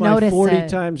judge didn't my notice 40 it.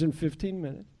 times in 15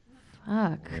 minutes.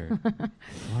 Fuck.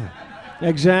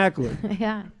 Exactly.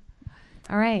 Yeah.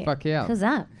 All right. Fuck yeah. Who's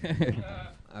that?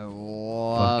 I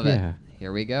love Fuck it. yeah.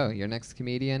 Here we go. Your next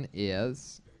comedian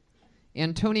is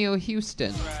Antonio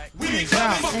Houston.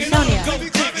 Antonio.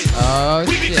 Oh,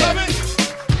 shit. Yeah.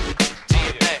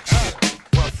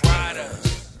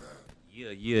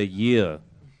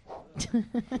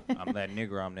 I'm that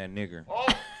nigger. Oh,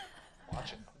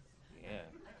 watch it.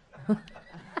 Yeah.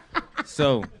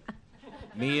 So,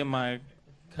 me and my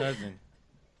cousin,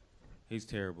 he's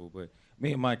terrible, but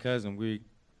me and my cousin, we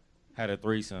had a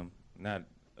threesome. Not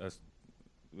us.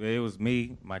 It was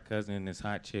me, my cousin, and this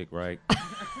hot chick, right?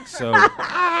 So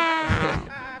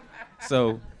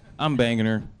I'm banging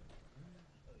her.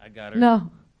 I got her.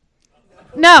 No.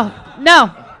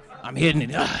 I'm hitting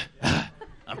it.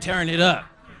 I'm tearing it up.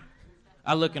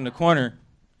 I look in the corner,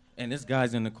 and this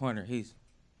guy's in the corner. He's,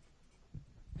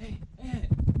 hey, man,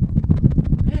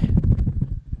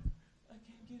 I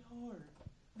can't get hard.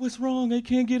 What's wrong? I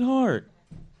can't get hard.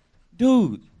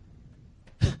 Dude,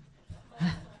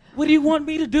 what do you want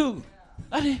me to do?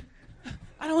 I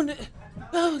don't,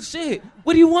 oh, shit.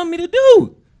 What do you want me to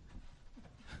do?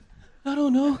 I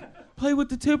don't know. Play with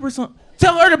the tip or something.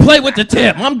 Tell her to play with the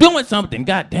tip. I'm doing something,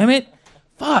 God damn it.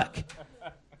 Fuck.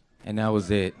 And that was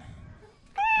it.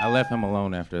 I left him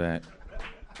alone after that.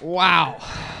 Wow.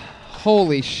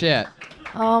 Holy shit.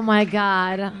 Oh my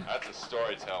God. That's a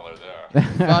storyteller there.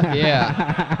 Fuck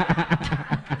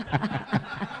yeah.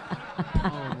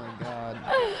 Oh my God.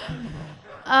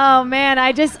 Oh man,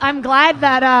 I'm glad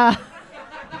that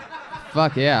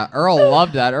Fuck yeah. Earl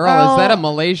loved that. Earl, is that a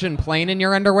Malaysian plane in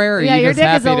your underwear? Or are yeah, you your just dick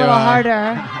happy is a little to,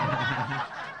 harder.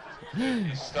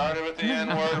 You started with the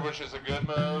N-word, which is a good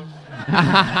move.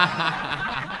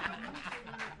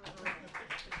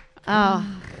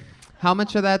 Oh. How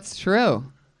much of that's true?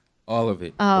 All of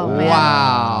it. Oh man.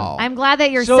 Wow. I'm glad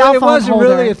that your So cell it phone wasn't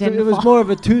holder really. didn't It was fall. more of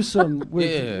a twosome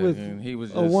with and he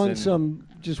was a just one-some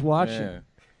just watching. Yeah.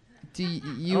 Do I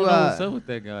you don't know what's up with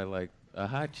that guy. Like a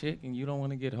hot chick, and you don't want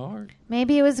to get hard.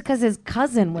 Maybe it was because his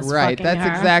cousin was right, fucking that's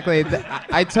her. exactly.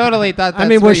 I totally thought. That's I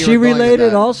mean, where was you she were going with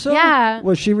related that. also? Yeah.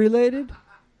 Was she related?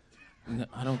 No,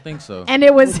 I don't think so. And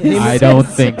it was his I don't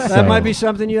think so. That might be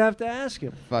something you have to ask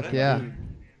him. Fuck yeah.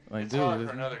 Like, It's dude, hard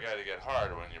for another guy to get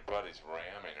hard when your buddy's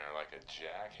ramming her like a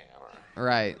jackhammer.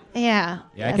 Right. Yeah.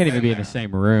 Yeah, I can't even be in the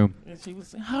same room. and she was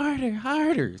saying,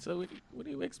 harder. So what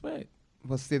do you expect?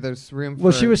 Well, see, there's room for.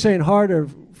 Well, she was saying harder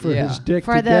for Yeah. his dick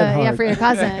For to the get hard. yeah, for your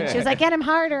cousin. She was like, get him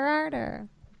harder.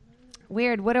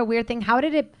 Weird. What a weird thing. How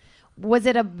did it? Was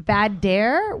it a bad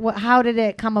dare? How did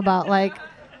it come about? Like,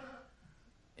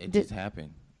 It just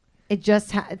happened. It just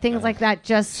things like that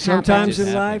just Sometimes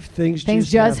happen. in life, things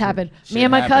just happen. Shit Me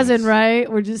and my cousin, happens. right?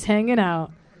 We're just hanging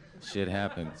out. Shit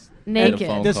happens. Naked. Get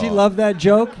a phone Does he call. love that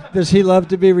joke? Does he love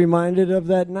to be reminded of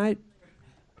that night?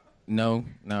 No,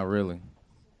 not really.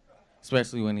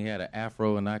 Especially when he had an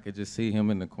afro and I could just see him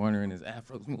in the corner and his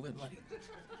afro's moving like.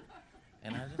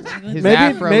 And I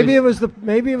just, Maybe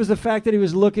it was the fact that he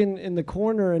was looking in the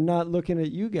corner and not looking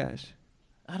at you guys.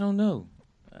 I don't know.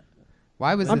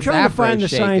 Why was I'm his trying to afro find the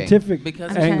shaking? scientific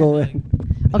Because angle.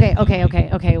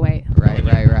 Okay, wait.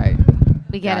 Right.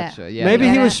 We get Gotcha. it. Yeah, Maybe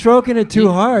he was stroking it too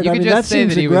hard. You I could mean, just that say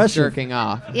seems that he was aggressive. jerking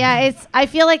off. Yeah, I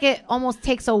feel like it almost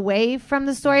takes away from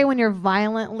the story when you're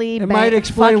violently. It might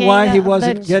explain fucking why he the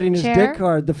wasn't getting his chair. dick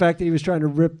hard. The fact that he was trying to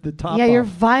rip the top Yeah, off. you're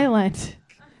violent.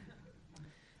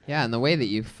 Yeah, and the way that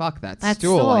you fuck that That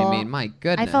stool, stool. I mean, my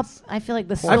goodness. I feel like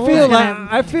the I stool. feel is like gonna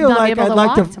I feel not be like able I'd to like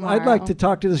walk to I'd tomorrow. like to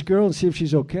talk to this girl and see if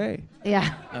she's okay.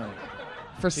 Yeah.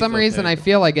 For some reason, I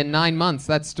feel like in 9 months,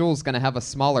 that stool's going to have a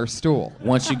smaller stool.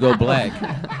 Once you go black.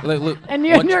 Look, And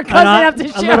you and your cousin have to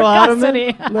share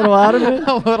custody. Little ottoman.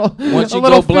 a little. once a you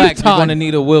little go black, you're futon. going to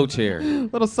need a wheelchair.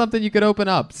 Little something you could open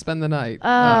up, spend the night.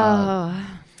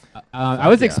 I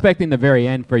was expecting the very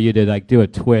end for you to like do a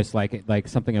twist, like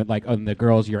something like on the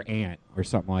girl's your aunt or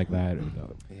something like that.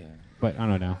 Yeah. But I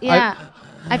don't know. Yeah.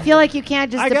 I feel like you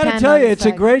can't just. I gotta depend tell on you, the it's a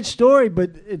sex. great story, but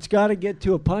it's got to get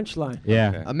to a punchline.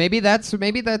 Yeah. Maybe that's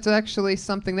actually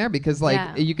something there because like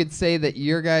Yeah. you could say that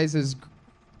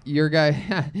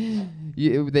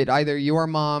that either your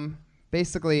mom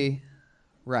basically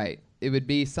right. It would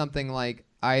be something like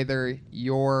either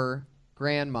your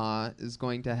grandma is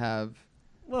going to have.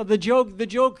 Well, the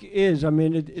joke is, I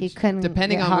mean, it's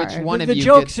depending get on which hard. one of the you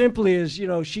joke gets- simply is,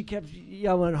 she kept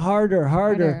yelling harder,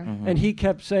 and he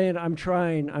kept saying, "I'm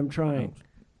trying."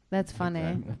 That's funny.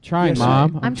 I'm trying, Yes,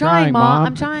 Mom. I'm trying, Mom.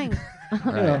 I'm trying.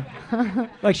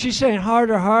 Like she's saying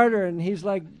harder, and he's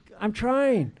like, "I'm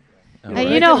trying." And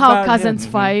you know how cousins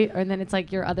fight, and then it's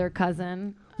like your other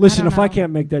cousin. Listen, don't if I know.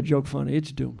 can't make that joke funny,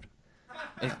 it's doomed.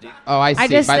 Oh, I see. I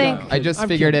just think- I just I'm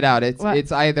figured kidding. it out. It's What?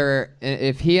 it's either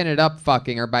if he ended up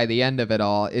fucking or by the end of it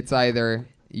all, it's either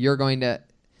you're going to,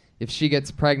 if she gets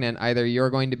pregnant, either you're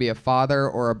going to be a father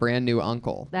or a brand new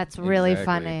uncle. That's really Exactly.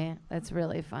 funny. That's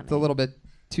really funny. It's a little bit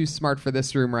too smart for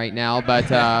this room right now, but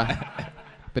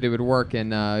but it would work in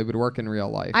real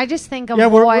life. I just think Yeah,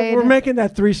 avoid. we're making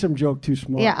that threesome joke too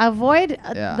small. Yeah, avoid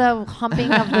Yeah. the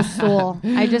humping of the stool.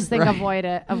 I just think Right. avoid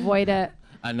it. Avoid it.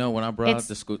 I know when I brought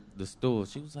It's- out the stool,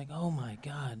 she was like, "Oh my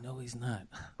God, no, he's not."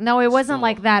 No, it wasn't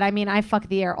like that. I mean, I fuck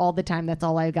the air all the time. That's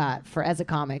all I got for as a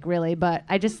comic, really. But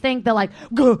I just think the like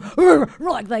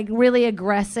really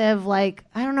aggressive, like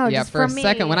I don't know. yeah, just for a me.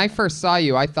 second, when I first saw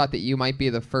you, I thought that you might be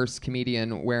the first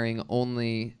comedian wearing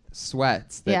only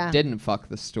sweats that Yeah. didn't fuck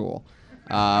the stool.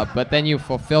 But then you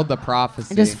fulfilled the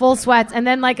prophecy. just full sweats, and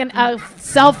then like a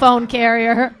cell phone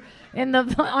carrier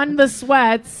on the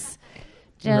sweats.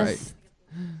 Just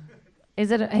is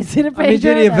it a I mean, pager? did he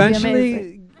That'd be eventually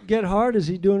amazing. get hard? Is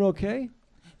he doing okay?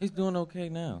 He's doing okay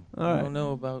now. All I right. don't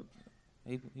know about.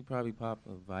 He probably pop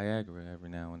a Viagra every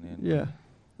now and then. Yeah.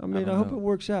 I mean, I don't hope know. it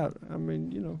works out. I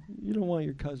mean, you don't want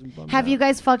your cousin bummed Have out. you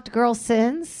guys fucked girls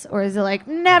since, or is it like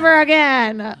never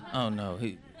again? Oh no,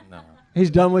 no.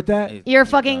 He's done with that? You're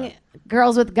fucking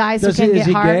girls with guys Is who can get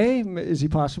he hard. gay? Is he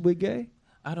possibly gay?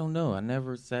 I don't know. I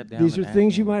never sat down. These and are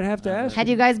things asked you him. might have to ask. Had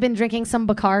you guys been drinking some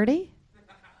Bacardi?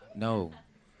 No,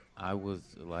 I was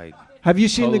like. Have you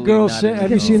seen the totally girl not since? in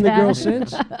Have you the seen the zone. girl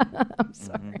since? I'm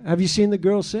sorry. Have you seen the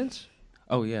girl since?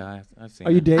 Oh yeah, I've seen.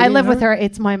 Are you her. dating I live with her.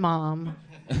 It's my mom.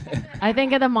 I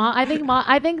think of the mom. I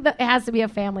think that it has to be a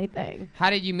family thing. How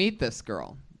did you meet this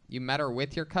girl? You met her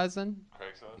with your cousin?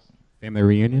 Family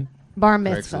reunion. Bar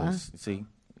mitzvah. Craigslist. See,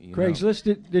 you know.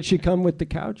 Craigslist. Did she come with the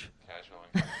couch?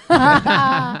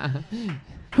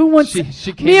 Who wants?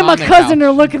 She came Me and my on the cousin couch.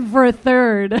 are looking for a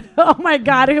third. Oh my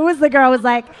God! Who was the girl? Who was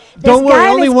like, this Don't worry, guy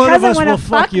and only his one of cousin us wanna will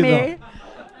fuck you, me.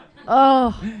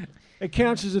 Oh, It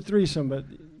counts as a threesome, but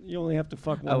you only have to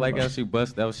fuck one. I like of how us. she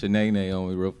bust out Shanae on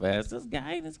me real fast. This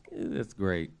guy, that's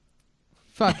great.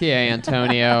 Fuck yeah,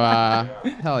 Antonio.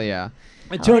 Hell yeah.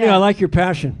 Antonio, yeah. I like your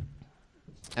passion.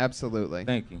 Absolutely.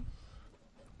 Thank you.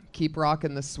 Keep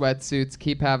rocking the sweatsuits.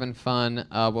 Keep having fun.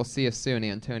 We'll see you soon,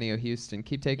 Antonio Houston.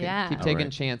 Keep taking Yeah. keep All taking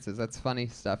right. chances. That's funny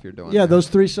stuff you're doing. Yeah, there. those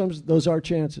threesomes, those are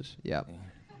chances. Yep.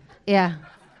 yeah.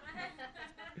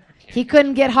 He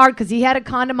couldn't get hard because he had a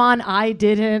condom on. I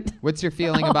didn't. What's your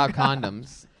feeling about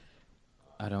condoms?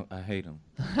 I hate him.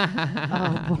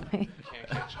 Oh boy.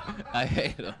 I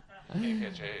hate him. Can't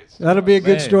catch AIDS. That'll be a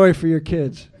good Man. story for your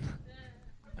kids.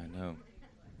 I know.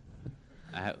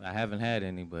 I haven't had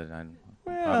any, but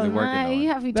Probably working on it.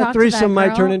 Have you That talked to threesome might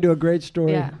girl? turn into a great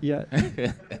story. Yeah.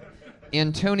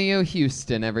 Antonio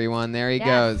Houston, everyone. There he Yes.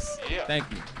 goes. Thank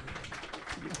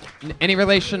you. Any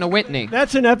relation to Whitney?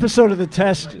 That's an episode of the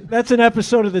test. That's an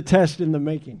episode of the test in the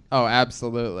making. Oh,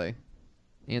 absolutely.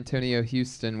 Antonio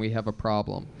Houston, we have a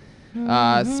problem.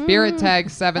 Spirit Tag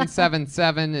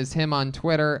 777 is him on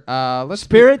Twitter.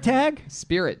 Spirit Tag?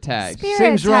 Spirit Tag. Spirit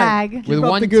Seems Tag. right. With Keep up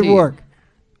one the good T. work.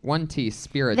 1 T,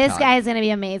 Spirit This Tag. guy is gonna be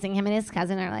amazing. Him and his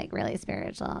cousin are like really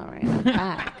spiritual.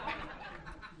 Right?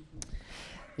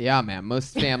 Yeah, man.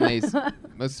 Most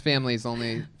families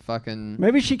only fucking.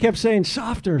 Maybe she kept saying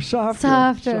softer, softer.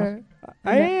 Softer.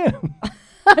 I am.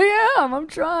 I am. I'm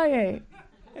trying.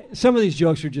 Some of these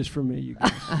jokes are just for me. You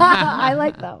guys. I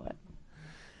like that one.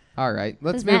 All right,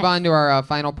 let's Who's move next? on to our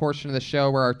final portion of the show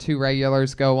where our two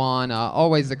regulars go on.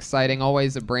 Always exciting,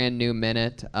 always a brand new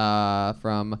minute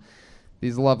from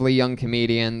these lovely young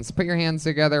comedians. Put your hands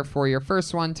together for your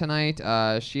first one tonight.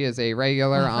 She is a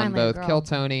regular on finally a both girl. Kill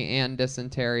Tony and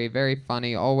Dysentery. Very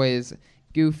funny, always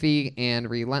goofy and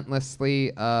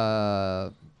relentlessly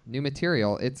new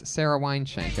material. It's Sara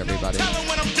Weinshenk, everybody. Tell her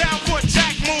when I'm down for a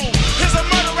jack move. Here's a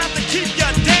murder rap to keep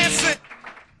ya dancing.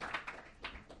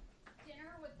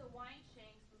 Dinner with the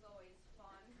Weinshenks was always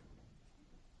fun.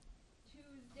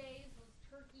 Tuesdays was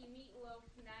turkey meatloaf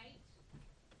night.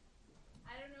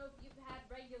 I don't know if you've had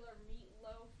regular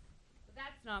meatloaf, but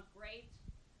that's not great.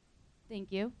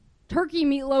 Thank you. Turkey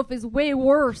meatloaf is way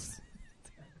worse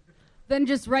than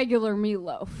just regular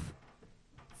meatloaf.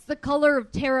 It's the color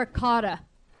of terracotta.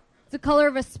 It's the color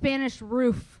of a Spanish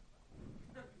roof.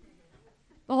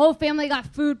 The whole family got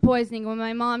food poisoning when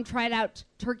my mom tried out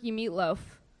turkey meatloaf.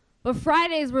 But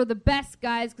Fridays were the best,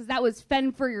 guys, because that was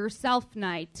fend for yourself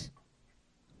night.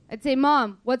 I'd say,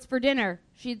 Mom, what's for dinner?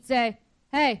 She'd say,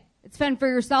 hey, it's fend for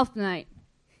yourself tonight.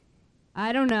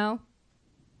 I don't know.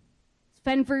 It's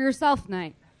fend for yourself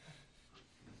night.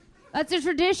 That's a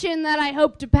tradition that I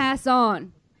hope to pass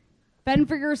on. Fend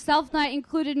for yourself night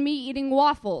included me eating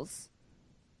waffles,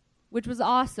 which was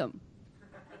awesome.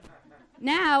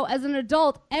 Now, as an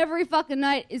adult, every fucking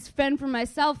night is fend for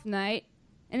myself night,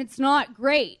 and it's not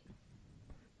great.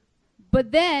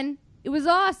 But then, it was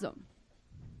awesome.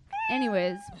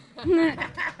 Anyways.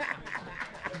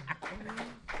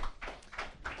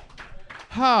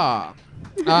 Huh.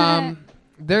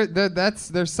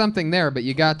 There's something there, but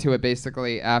you got to it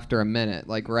basically after a minute,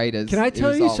 like right as Can I it tell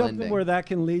was you all something ending. where that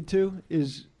can lead to?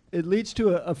 Is it leads to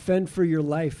a fend for your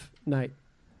life night.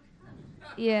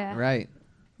 Yeah. Right.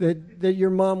 That your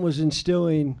mom was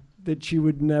instilling that she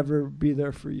would never be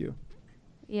there for you.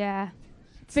 Yeah.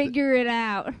 Figure it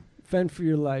out. Fend for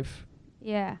your life.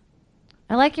 Yeah.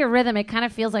 I like your rhythm. It kind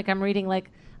of feels like I'm reading like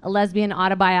a lesbian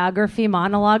autobiography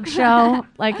monologue show,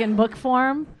 like in book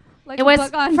form. Like it a was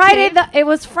book on Friday. tape? It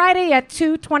was Friday at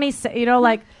 2:26. You know,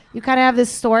 like you kind of have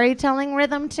this storytelling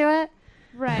rhythm to it.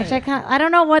 Right. Which I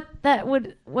don't know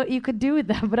what you could do with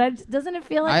that, but doesn't it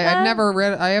feel like that?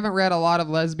 I haven't read a lot of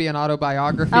lesbian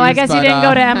autobiographies. Oh, I guess you but, didn't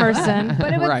go to Emerson.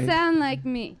 But it would Right. sound like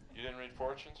me. You didn't read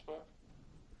Fortune's book?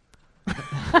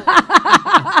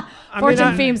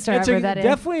 Fortune Feimster, It's whoever that is.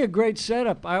 definitely a great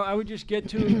setup. I would just get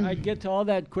to I'd get to all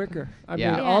that quicker. I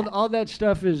Yeah. mean, Yeah. all that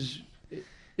stuff is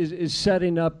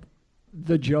setting up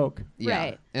the joke. Yeah.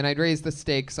 Right. And I'd raise the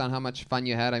stakes on how much fun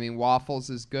you had. I mean, waffles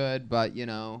is good, but you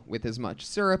know, with as much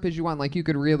syrup as you want, like you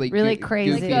could really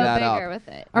crazy. goofy Go that bigger up.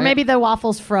 with it. Or maybe the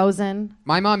waffles frozen.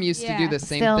 My mom used to do Yeah. the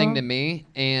same Still. thing to me,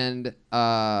 and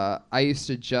I used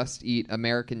to just eat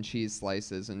American cheese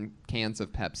slices and cans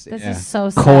of Pepsi. This is so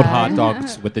sad. Cold hot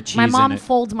dogs with the cheese My mom in it.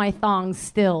 folds my thongs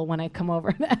still when I come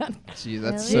over. Gee,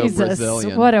 that's so Jesus,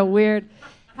 Brazilian. what a weird.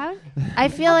 How? I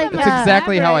feel like That's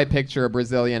exactly how I picture a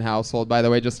Brazilian household. By the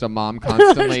way, just a mom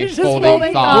constantly Just folding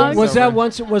folding thongs. thongs. Was that over-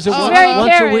 once? Was it She's once, very once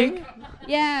a caring. week?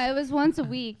 Yeah, it was once a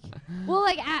week. Well,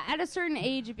 like at a certain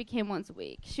age, it became once a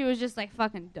week. She was just like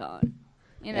fucking done.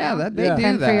 You know? Yeah, they Yeah. do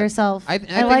Fend that. for yourself. I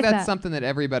think like that's that. something that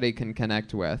everybody can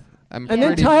connect with. I'm And then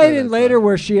pretty tie sure it in that's later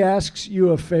where she asks you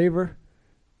a favor,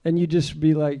 and you just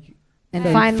be like, and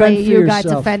fend finally, for you got to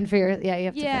yourself. fend for your. Yeah, you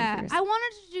have to fend for Yeah, yourself. I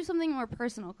wanted to do something more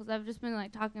personal because I've just been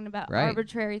like talking about Right.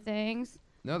 arbitrary things.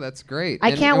 No, that's great.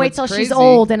 I And- can't and wait what's till she's crazy-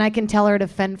 old and I can tell her to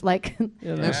fend like Yeah, she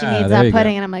that's- Ah, needs there that you go.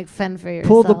 pudding, and I'm like, fend for yourself.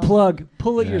 pull the plug,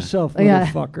 pull it Yeah. yourself, Yeah.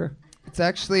 motherfucker. It's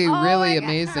actually Oh really my God.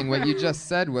 amazing. What you just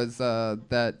said was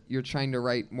that you're trying to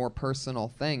write more personal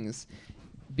things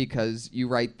because you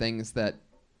write things that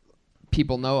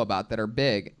people know about that are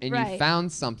big, and you Right.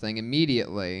 found something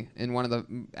immediately in one of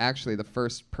actually the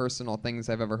first personal things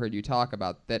I've ever heard you talk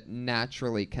about that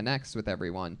naturally connects with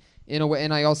everyone in a way.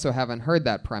 And I also haven't heard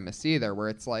that premise either, where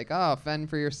it's like, oh, fend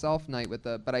for yourself night with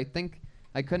the. But I think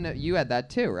I couldn't. You had that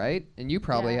too, right? And you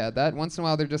probably had that. Once in a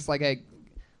while, they're just like, hey,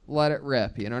 let it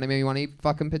rip. You know what I mean? You want to eat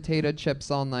fucking potato chips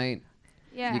all night.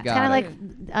 Yeah. You It's got kind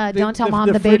it. of like don't tell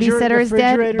mom the babysitter's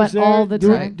dead, but all the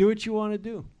time. Do what you want to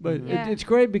do. But Yeah. it's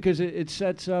great because it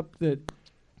sets up that,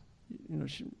 you'll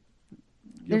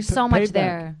There's so much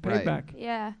there. Payback.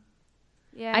 Yeah.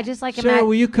 Yeah. I just like Sarah,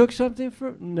 will you cook something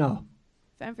for? No.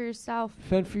 Fend for yourself.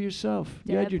 Fend for yourself.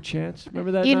 You had Deb. your chance.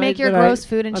 Remember that You'd night make your that gross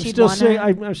food and I'm she'd still want it?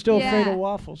 I'm still afraid Yeah. of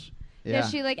waffles. Yeah.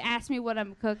 She like asked me what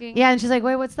I'm cooking. Yeah, and she's like,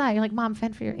 wait, what's that? You're like, Mom,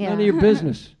 fend for your. Yeah. None of your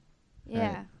business.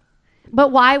 Yeah.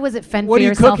 But why was it fend What for are you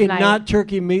yourself cooking? night? Not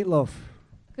turkey meatloaf.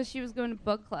 Because she was going to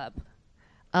book club.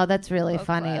 Oh, that's really Book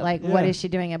funny. club. Like, what Yeah. is she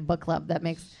doing at book club that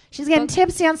makes... She's getting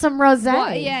tipsy on some rosé.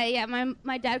 Well, yeah.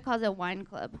 My dad calls it wine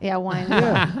club. Yeah, wine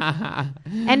club.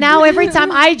 And now every time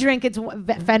I drink, it's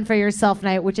fend for yourself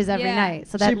night, which is every Yeah. night.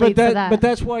 So that See, leads to that. But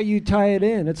that's why you tie it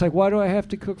in. It's like, why do I have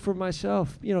to cook for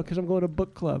myself? Because I'm going to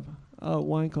book club,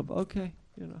 wine club. Okay,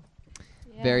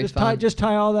 Very just fun.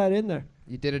 tie all that in there.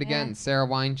 You did it again, Sara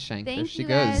Weinshenk. There Thank she you,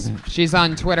 goes. guys. She's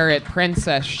on Twitter at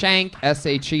Princess Shank,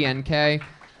 SHENK.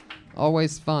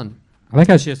 Always fun. I like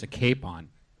how she has a cape on.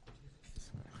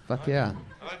 Fuck yeah.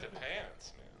 I like the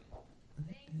pants,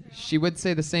 man. She would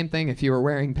say the same thing if you were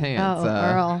wearing pants. Oh,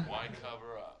 Earl. Why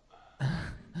cover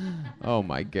up? Oh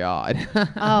my God.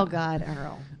 Oh, God,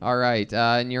 Earl. All right,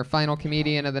 and your final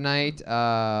comedian of the night,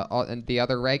 and the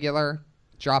other regular,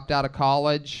 dropped out of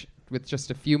college with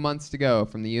just a few months to go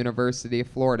from the University of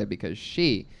Florida because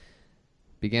she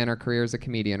began her career as a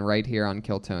comedian right here on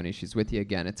Kill Tony. She's with you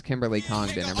again. It's Kimberly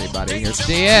Congdon, everybody. Here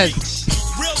she is.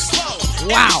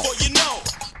 Wow.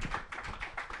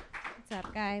 What's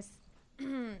up, guys?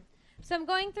 So I'm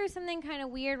going through something kind of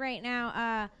weird right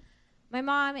now. My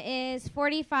mom is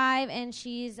 45 and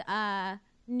she's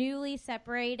newly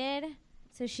separated,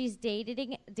 so she's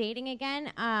dating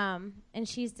again. And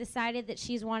she's decided that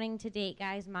she's wanting to date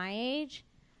guys my age,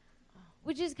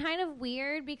 which is kind of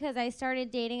weird because I started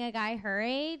dating a guy her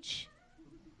age,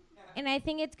 and I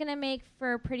think it's gonna make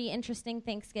for a pretty interesting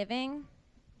Thanksgiving.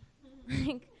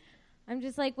 Like, I'm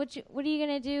just like, what are you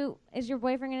gonna do? Is your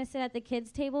boyfriend gonna sit at the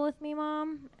kids' table with me,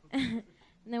 Mom? And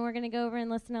then we're gonna go over and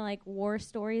listen to like war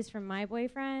stories from my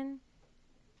boyfriend.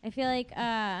 I feel like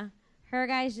her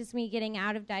guy's just me getting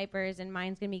out of diapers, and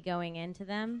mine's gonna be going into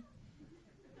them.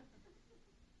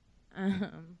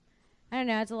 I don't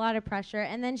know. It's a lot of pressure.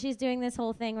 And then she's doing this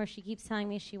whole thing where she keeps telling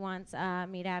me she wants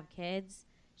me to have kids.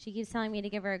 She keeps telling me to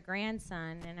give her a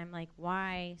grandson, and I'm like,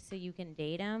 why? So you can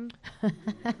date him?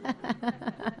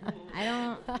 I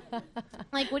don't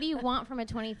like. What do you want from a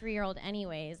 23-year-old,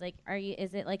 anyways? Like,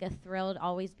 is it like a thrill to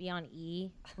always be on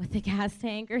E with the gas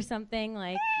tank or something?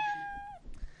 Like,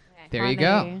 There you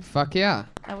go. Fuck yeah.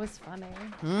 That was funny.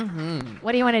 Mm-hmm.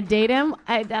 What do you want to date him?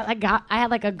 I had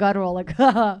like a guttural like.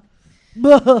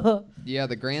 Yeah,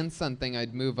 the grandson thing,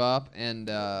 I'd move up and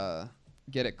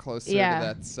get it closer to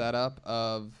that setup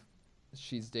of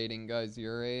she's dating guys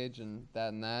your age and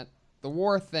that. The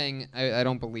war thing, I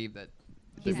don't believe that.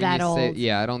 He's that old.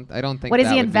 I don't think. What is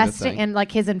that he would be the investing thing. in?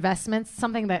 Like his investments,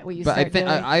 something that we used But to. I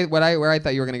think where I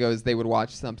thought you were gonna go is they would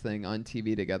watch something on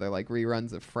TV together, like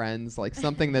reruns of Friends, like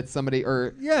something that somebody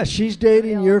or Yeah, she's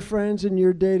dating your friends and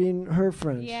you're dating her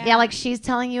friends. Yeah, like she's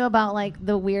telling you about like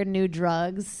the weird new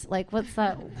drugs. Like what's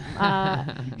that?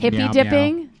 Hippie Meow,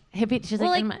 dipping. Hippie. She's well,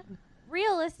 like, like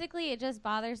realistically, it just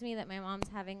bothers me that my mom's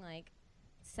having like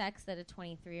sex that a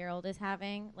 23-year-old is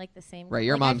having, like the same. Right,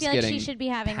 your like, mom's I feel like getting she should be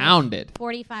having pounded.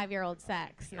 Like, 45-year-old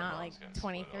sex, not like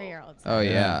 23-year-old sex. Oh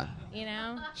yeah. You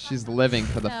know. She's living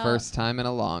for the So, first time in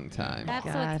a long time. That's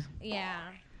what's, yeah.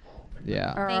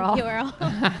 Yeah. Earl. Thank you, Earl.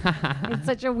 It's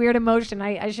such a weird emotion.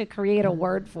 I should create a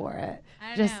word for it.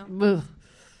 I don't Just know. ugh.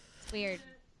 It's weird.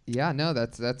 Yeah, no,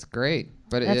 that's great.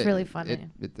 But That's really funny.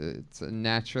 It's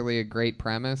naturally a great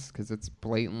premise because it's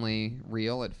blatantly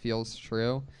real. It feels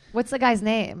true. What's the guy's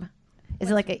name?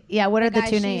 Is it like a what are the guy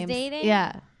two she's names? dating?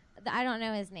 Yeah. I don't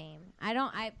know his name.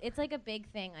 It's like a big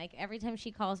thing. Like every time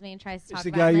she calls me and tries to talk the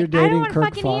about guy it, I'm you're like, I don't dating, want to Kirk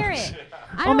fucking hear Fox. it.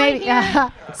 I Well, don't maybe- wanna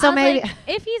hear it. so I was maybe- like,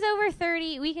 if he's over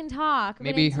 30, we can talk. but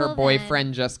Maybe her until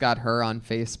boyfriend just got her on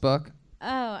Facebook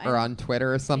then, or on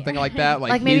Twitter or something like that.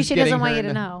 Like maybe he's she doesn't getting want her you to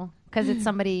into- know because it's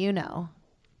somebody you know.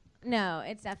 No,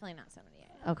 it's definitely not somebody.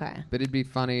 Okay. But it'd be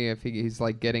funny if he's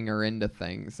like getting her into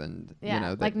things and Yeah, you know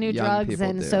that like new young drugs people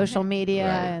and do. social media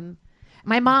Right. and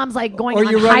my mom's like going Or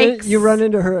on you hikes. run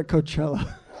into her at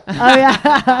Coachella. Oh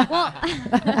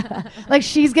yeah. Like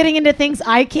she's getting into things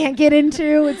I can't get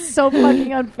into. It's so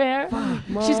fucking unfair.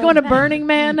 She's going to Burning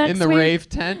Man next in the week. rave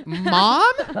tent, Mom.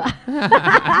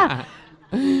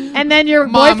 And then your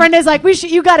Mom. boyfriend is like,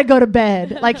 you got to go to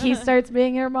bed. Like he starts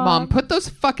being your mom. Mom, put those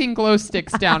fucking glow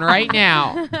sticks down right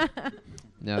now.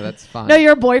 No, that's fine. No,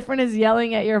 your boyfriend is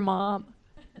yelling at your mom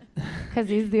because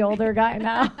he's the older guy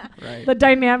now. Right. The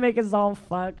dynamic is all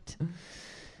fucked.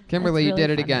 Kimberly, That's you really did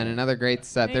it funny. again. Another great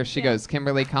set. There she goes.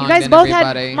 Kimberly Congdon, You guys both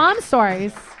everybody. had mom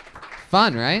stories.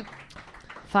 Fun, right?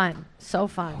 Fun. So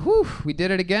fun. Whew, we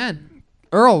did it again.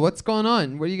 Earl, what's going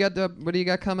on? What do you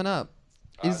got coming up?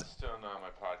 Is still not my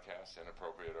podcast,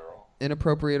 Inappropriate Earl.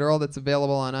 Inappropriate Earl, that's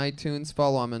available on iTunes.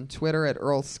 Follow him on Twitter at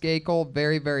Earl Skakel.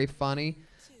 Very, very funny.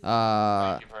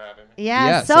 Thank you for having me. Yeah,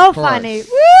 yes, so of course. funny.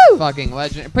 Woo! Fucking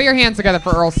legend. Put your hands together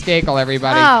for Earl Skakel,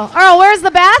 everybody. Oh, Earl, where's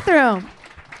the bathroom?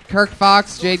 Kirk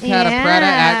Fox, Jade Catta-Preta Yeah.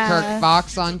 at Kirk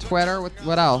Fox on Twitter.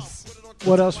 What else?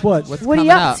 What else? What? What's What are coming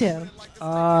you up to?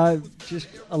 Just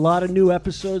a lot of new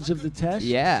episodes of The Test.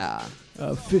 Yeah.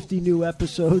 50 new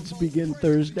episodes begin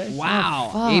Thursday.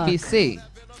 Wow. Oh, fuck. ABC.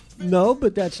 No,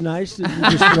 but that's nice that you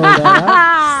just throw that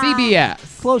out.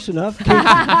 CBS. Close enough.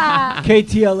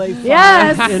 KTLA 5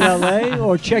 Yes. in LA.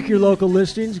 Or check your local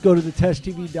listings. Go to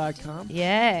thetesttv.com.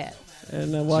 Yeah.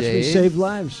 And watch me Jade? save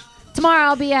lives. Tomorrow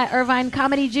I'll be at Irvine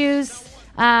Comedy Juice.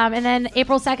 And then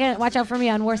April 2nd, watch out for me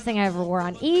on Worst Thing I Ever Wore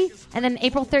on E. And then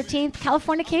April 13th,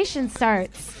 Californication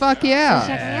starts. Fuck yeah. So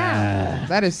check me out.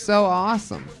 That is so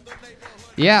awesome.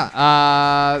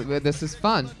 Yeah, this is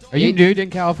fun. Are you nude in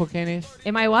California?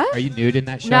 Am I what? Are you nude in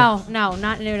that show? No,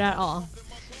 not nude at all.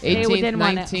 They 18th, didn't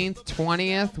want it. 19th,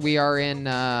 20th. We are in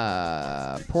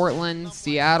Portland,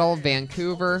 Seattle,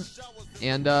 Vancouver,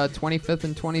 and 25th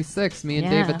and 26th. Me and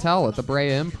Yeah. Dave Attell at the Brea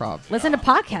Improv. Listen to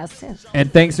podcasts too.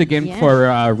 And thanks again Yeah.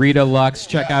 for Rita Lux.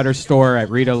 Check out her store at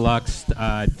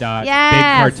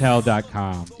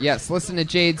ritalux.bigcartel.com. Yes, listen to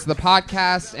Jade's The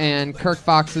Podcast and Kirk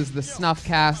Fox's The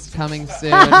Snuffcast coming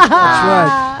soon. That's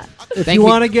right. If Thank you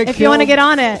want to get If killed, you want to get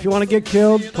on it. if you want to get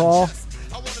killed, call.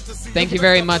 Thank you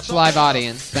very much, live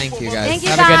audience. Thank you, guys. Thank you,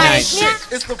 Have a good guys. night.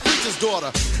 Yeah. It's the preacher's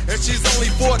daughter, and she's only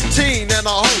 14 and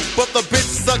a hoe. But the bitch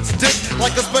sucks dick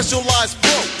like a specialized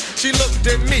pro. She looked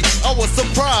at me, I was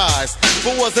surprised,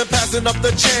 but wasn't passing up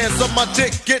the chance of my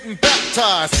dick getting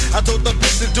baptized. I told the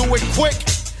bitch to do it quick.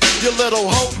 You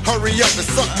little hoe, hurry up and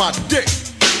suck my dick.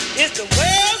 It's the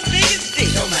world's biggest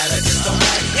dick. No matter, just don't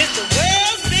matter. It's the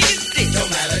world's biggest dick. No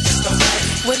matter, just don't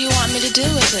matter. What do you want me to do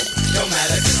with it? No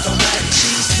matter, just don't matter. She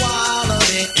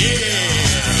swallowed it.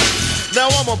 Yeah. Now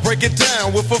I'ma break it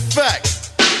down with a fact.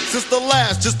 Since the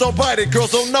last, just don't bite it.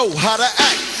 Girls don't know how to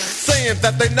act. Saying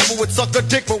that they never would suck a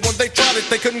dick, but when they tried it,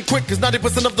 they couldn't quit. Cause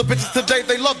 90% of the bitches today,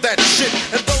 they love that shit.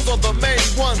 And those are the main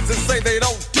ones that say they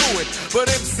don't do it. But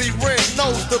MC Red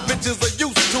knows the bitches are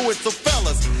used to it. So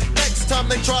fellas, next time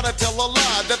they try to tell a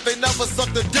lie that they never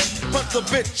sucked a dick, punch a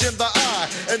bitch in the eye.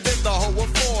 And then the hoe will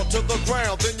fall to the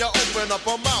ground. Then you open up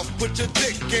her mouth, put your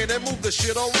dick in and move the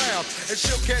shit around. And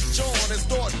she'll catch on and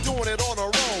start doing it on her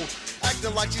own.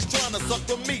 Acting like she's trying to suck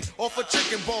the meat off a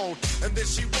chicken bone. And then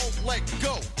she won't let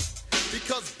go.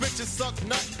 Because bitches suck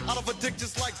nut out of a dick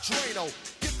just like Drano.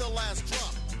 Get the last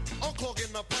drop,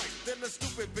 unclogging the pipe. Then the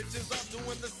stupid bitches are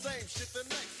doing the same shit the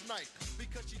next night.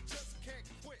 Because she just can't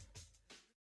quit.